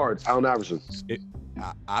said guards. Allen Iverson.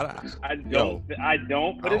 I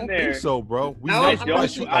don't put him there. I don't think so, bro. I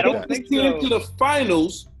don't think so. To the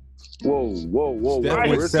finals. Whoa. Steph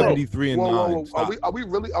went 73 and 9. Are we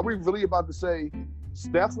really about to say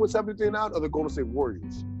Steph went 73 and 9 or the Golden State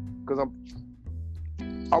Warriors? Because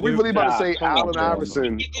are we really about to say Allen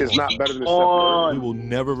Iverson is not better than Steph Curry? We will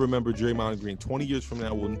never remember Draymond Green. 20 years from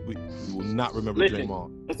now, we will not remember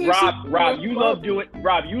Draymond. Rob, you love doing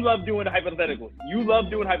hypotheticals.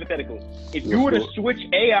 If you were to switch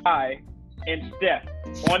AI and Steph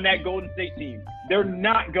on that Golden State team, they're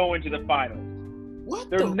not going to the finals. What?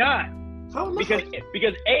 They're not. How not?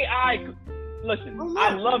 Because AI. Listen,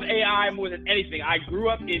 I love AI more than anything. I grew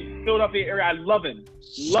up in Philadelphia area. I love him.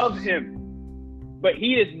 But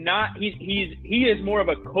he is not. He is more of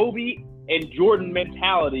a Kobe and Jordan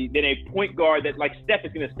mentality than a point guard that like Steph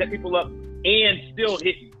is going to set people up and still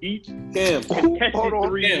hit deep. Damn. Hold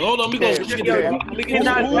on. You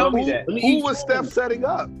cannot tell me that. Who was Steph setting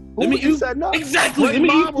up? Who was he setting up? Exactly.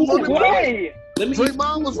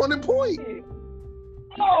 Draymond was running point.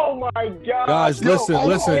 Oh my God! Guys, listen.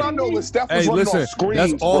 All I know is Steph was running off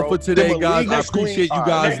screens, that's all for today, guys. I League appreciate you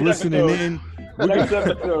guys listening in.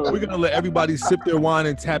 We're gonna let everybody sip their wine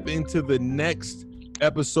and tap into the next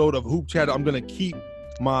episode of Hoop Chatter. I'm gonna keep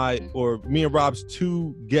me and Rob's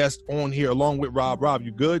 2 guests on here along with Rob. Rob,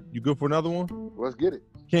 you good? You good for another one? Let's get it.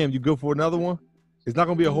 Cam, you good for another one? It's not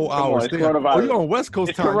gonna be a whole hour. It's coronavirus. You on West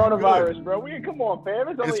Coast time? It's coronavirus, bro. Come on, fam.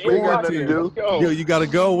 It's only 8 o'clock here. Let's go. Yo, you gotta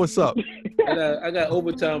go. What's up? I got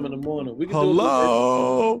overtime in the morning. We can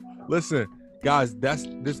Hello. Listen, Guys, that's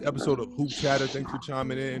this episode of Hoop Chatter. Thanks for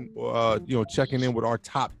chiming in, checking in with our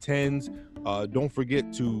top 10s. Don't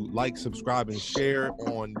forget to like, subscribe, and share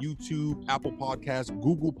on YouTube, Apple Podcasts,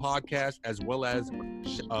 Google Podcasts, as well as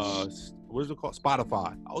what is it called?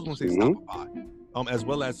 Spotify. I was going to say Spotify. As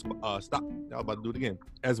well as I was about to do it again.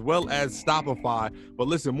 As well as Stopify. But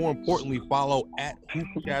listen, more importantly, follow at Hoop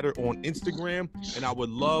Chatter on Instagram. And I would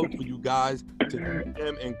love for you guys to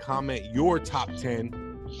DM and comment your top 10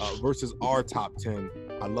 versus our top 10.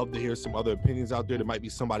 I'd love to hear some other opinions out there. There might be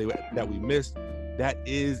somebody that we missed. That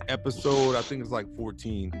is episode, I think it's like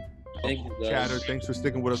 14. Thank you, guys. Chatter. Thanks for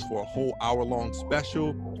sticking with us for a whole hour-long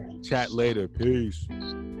special. Chat later. Peace.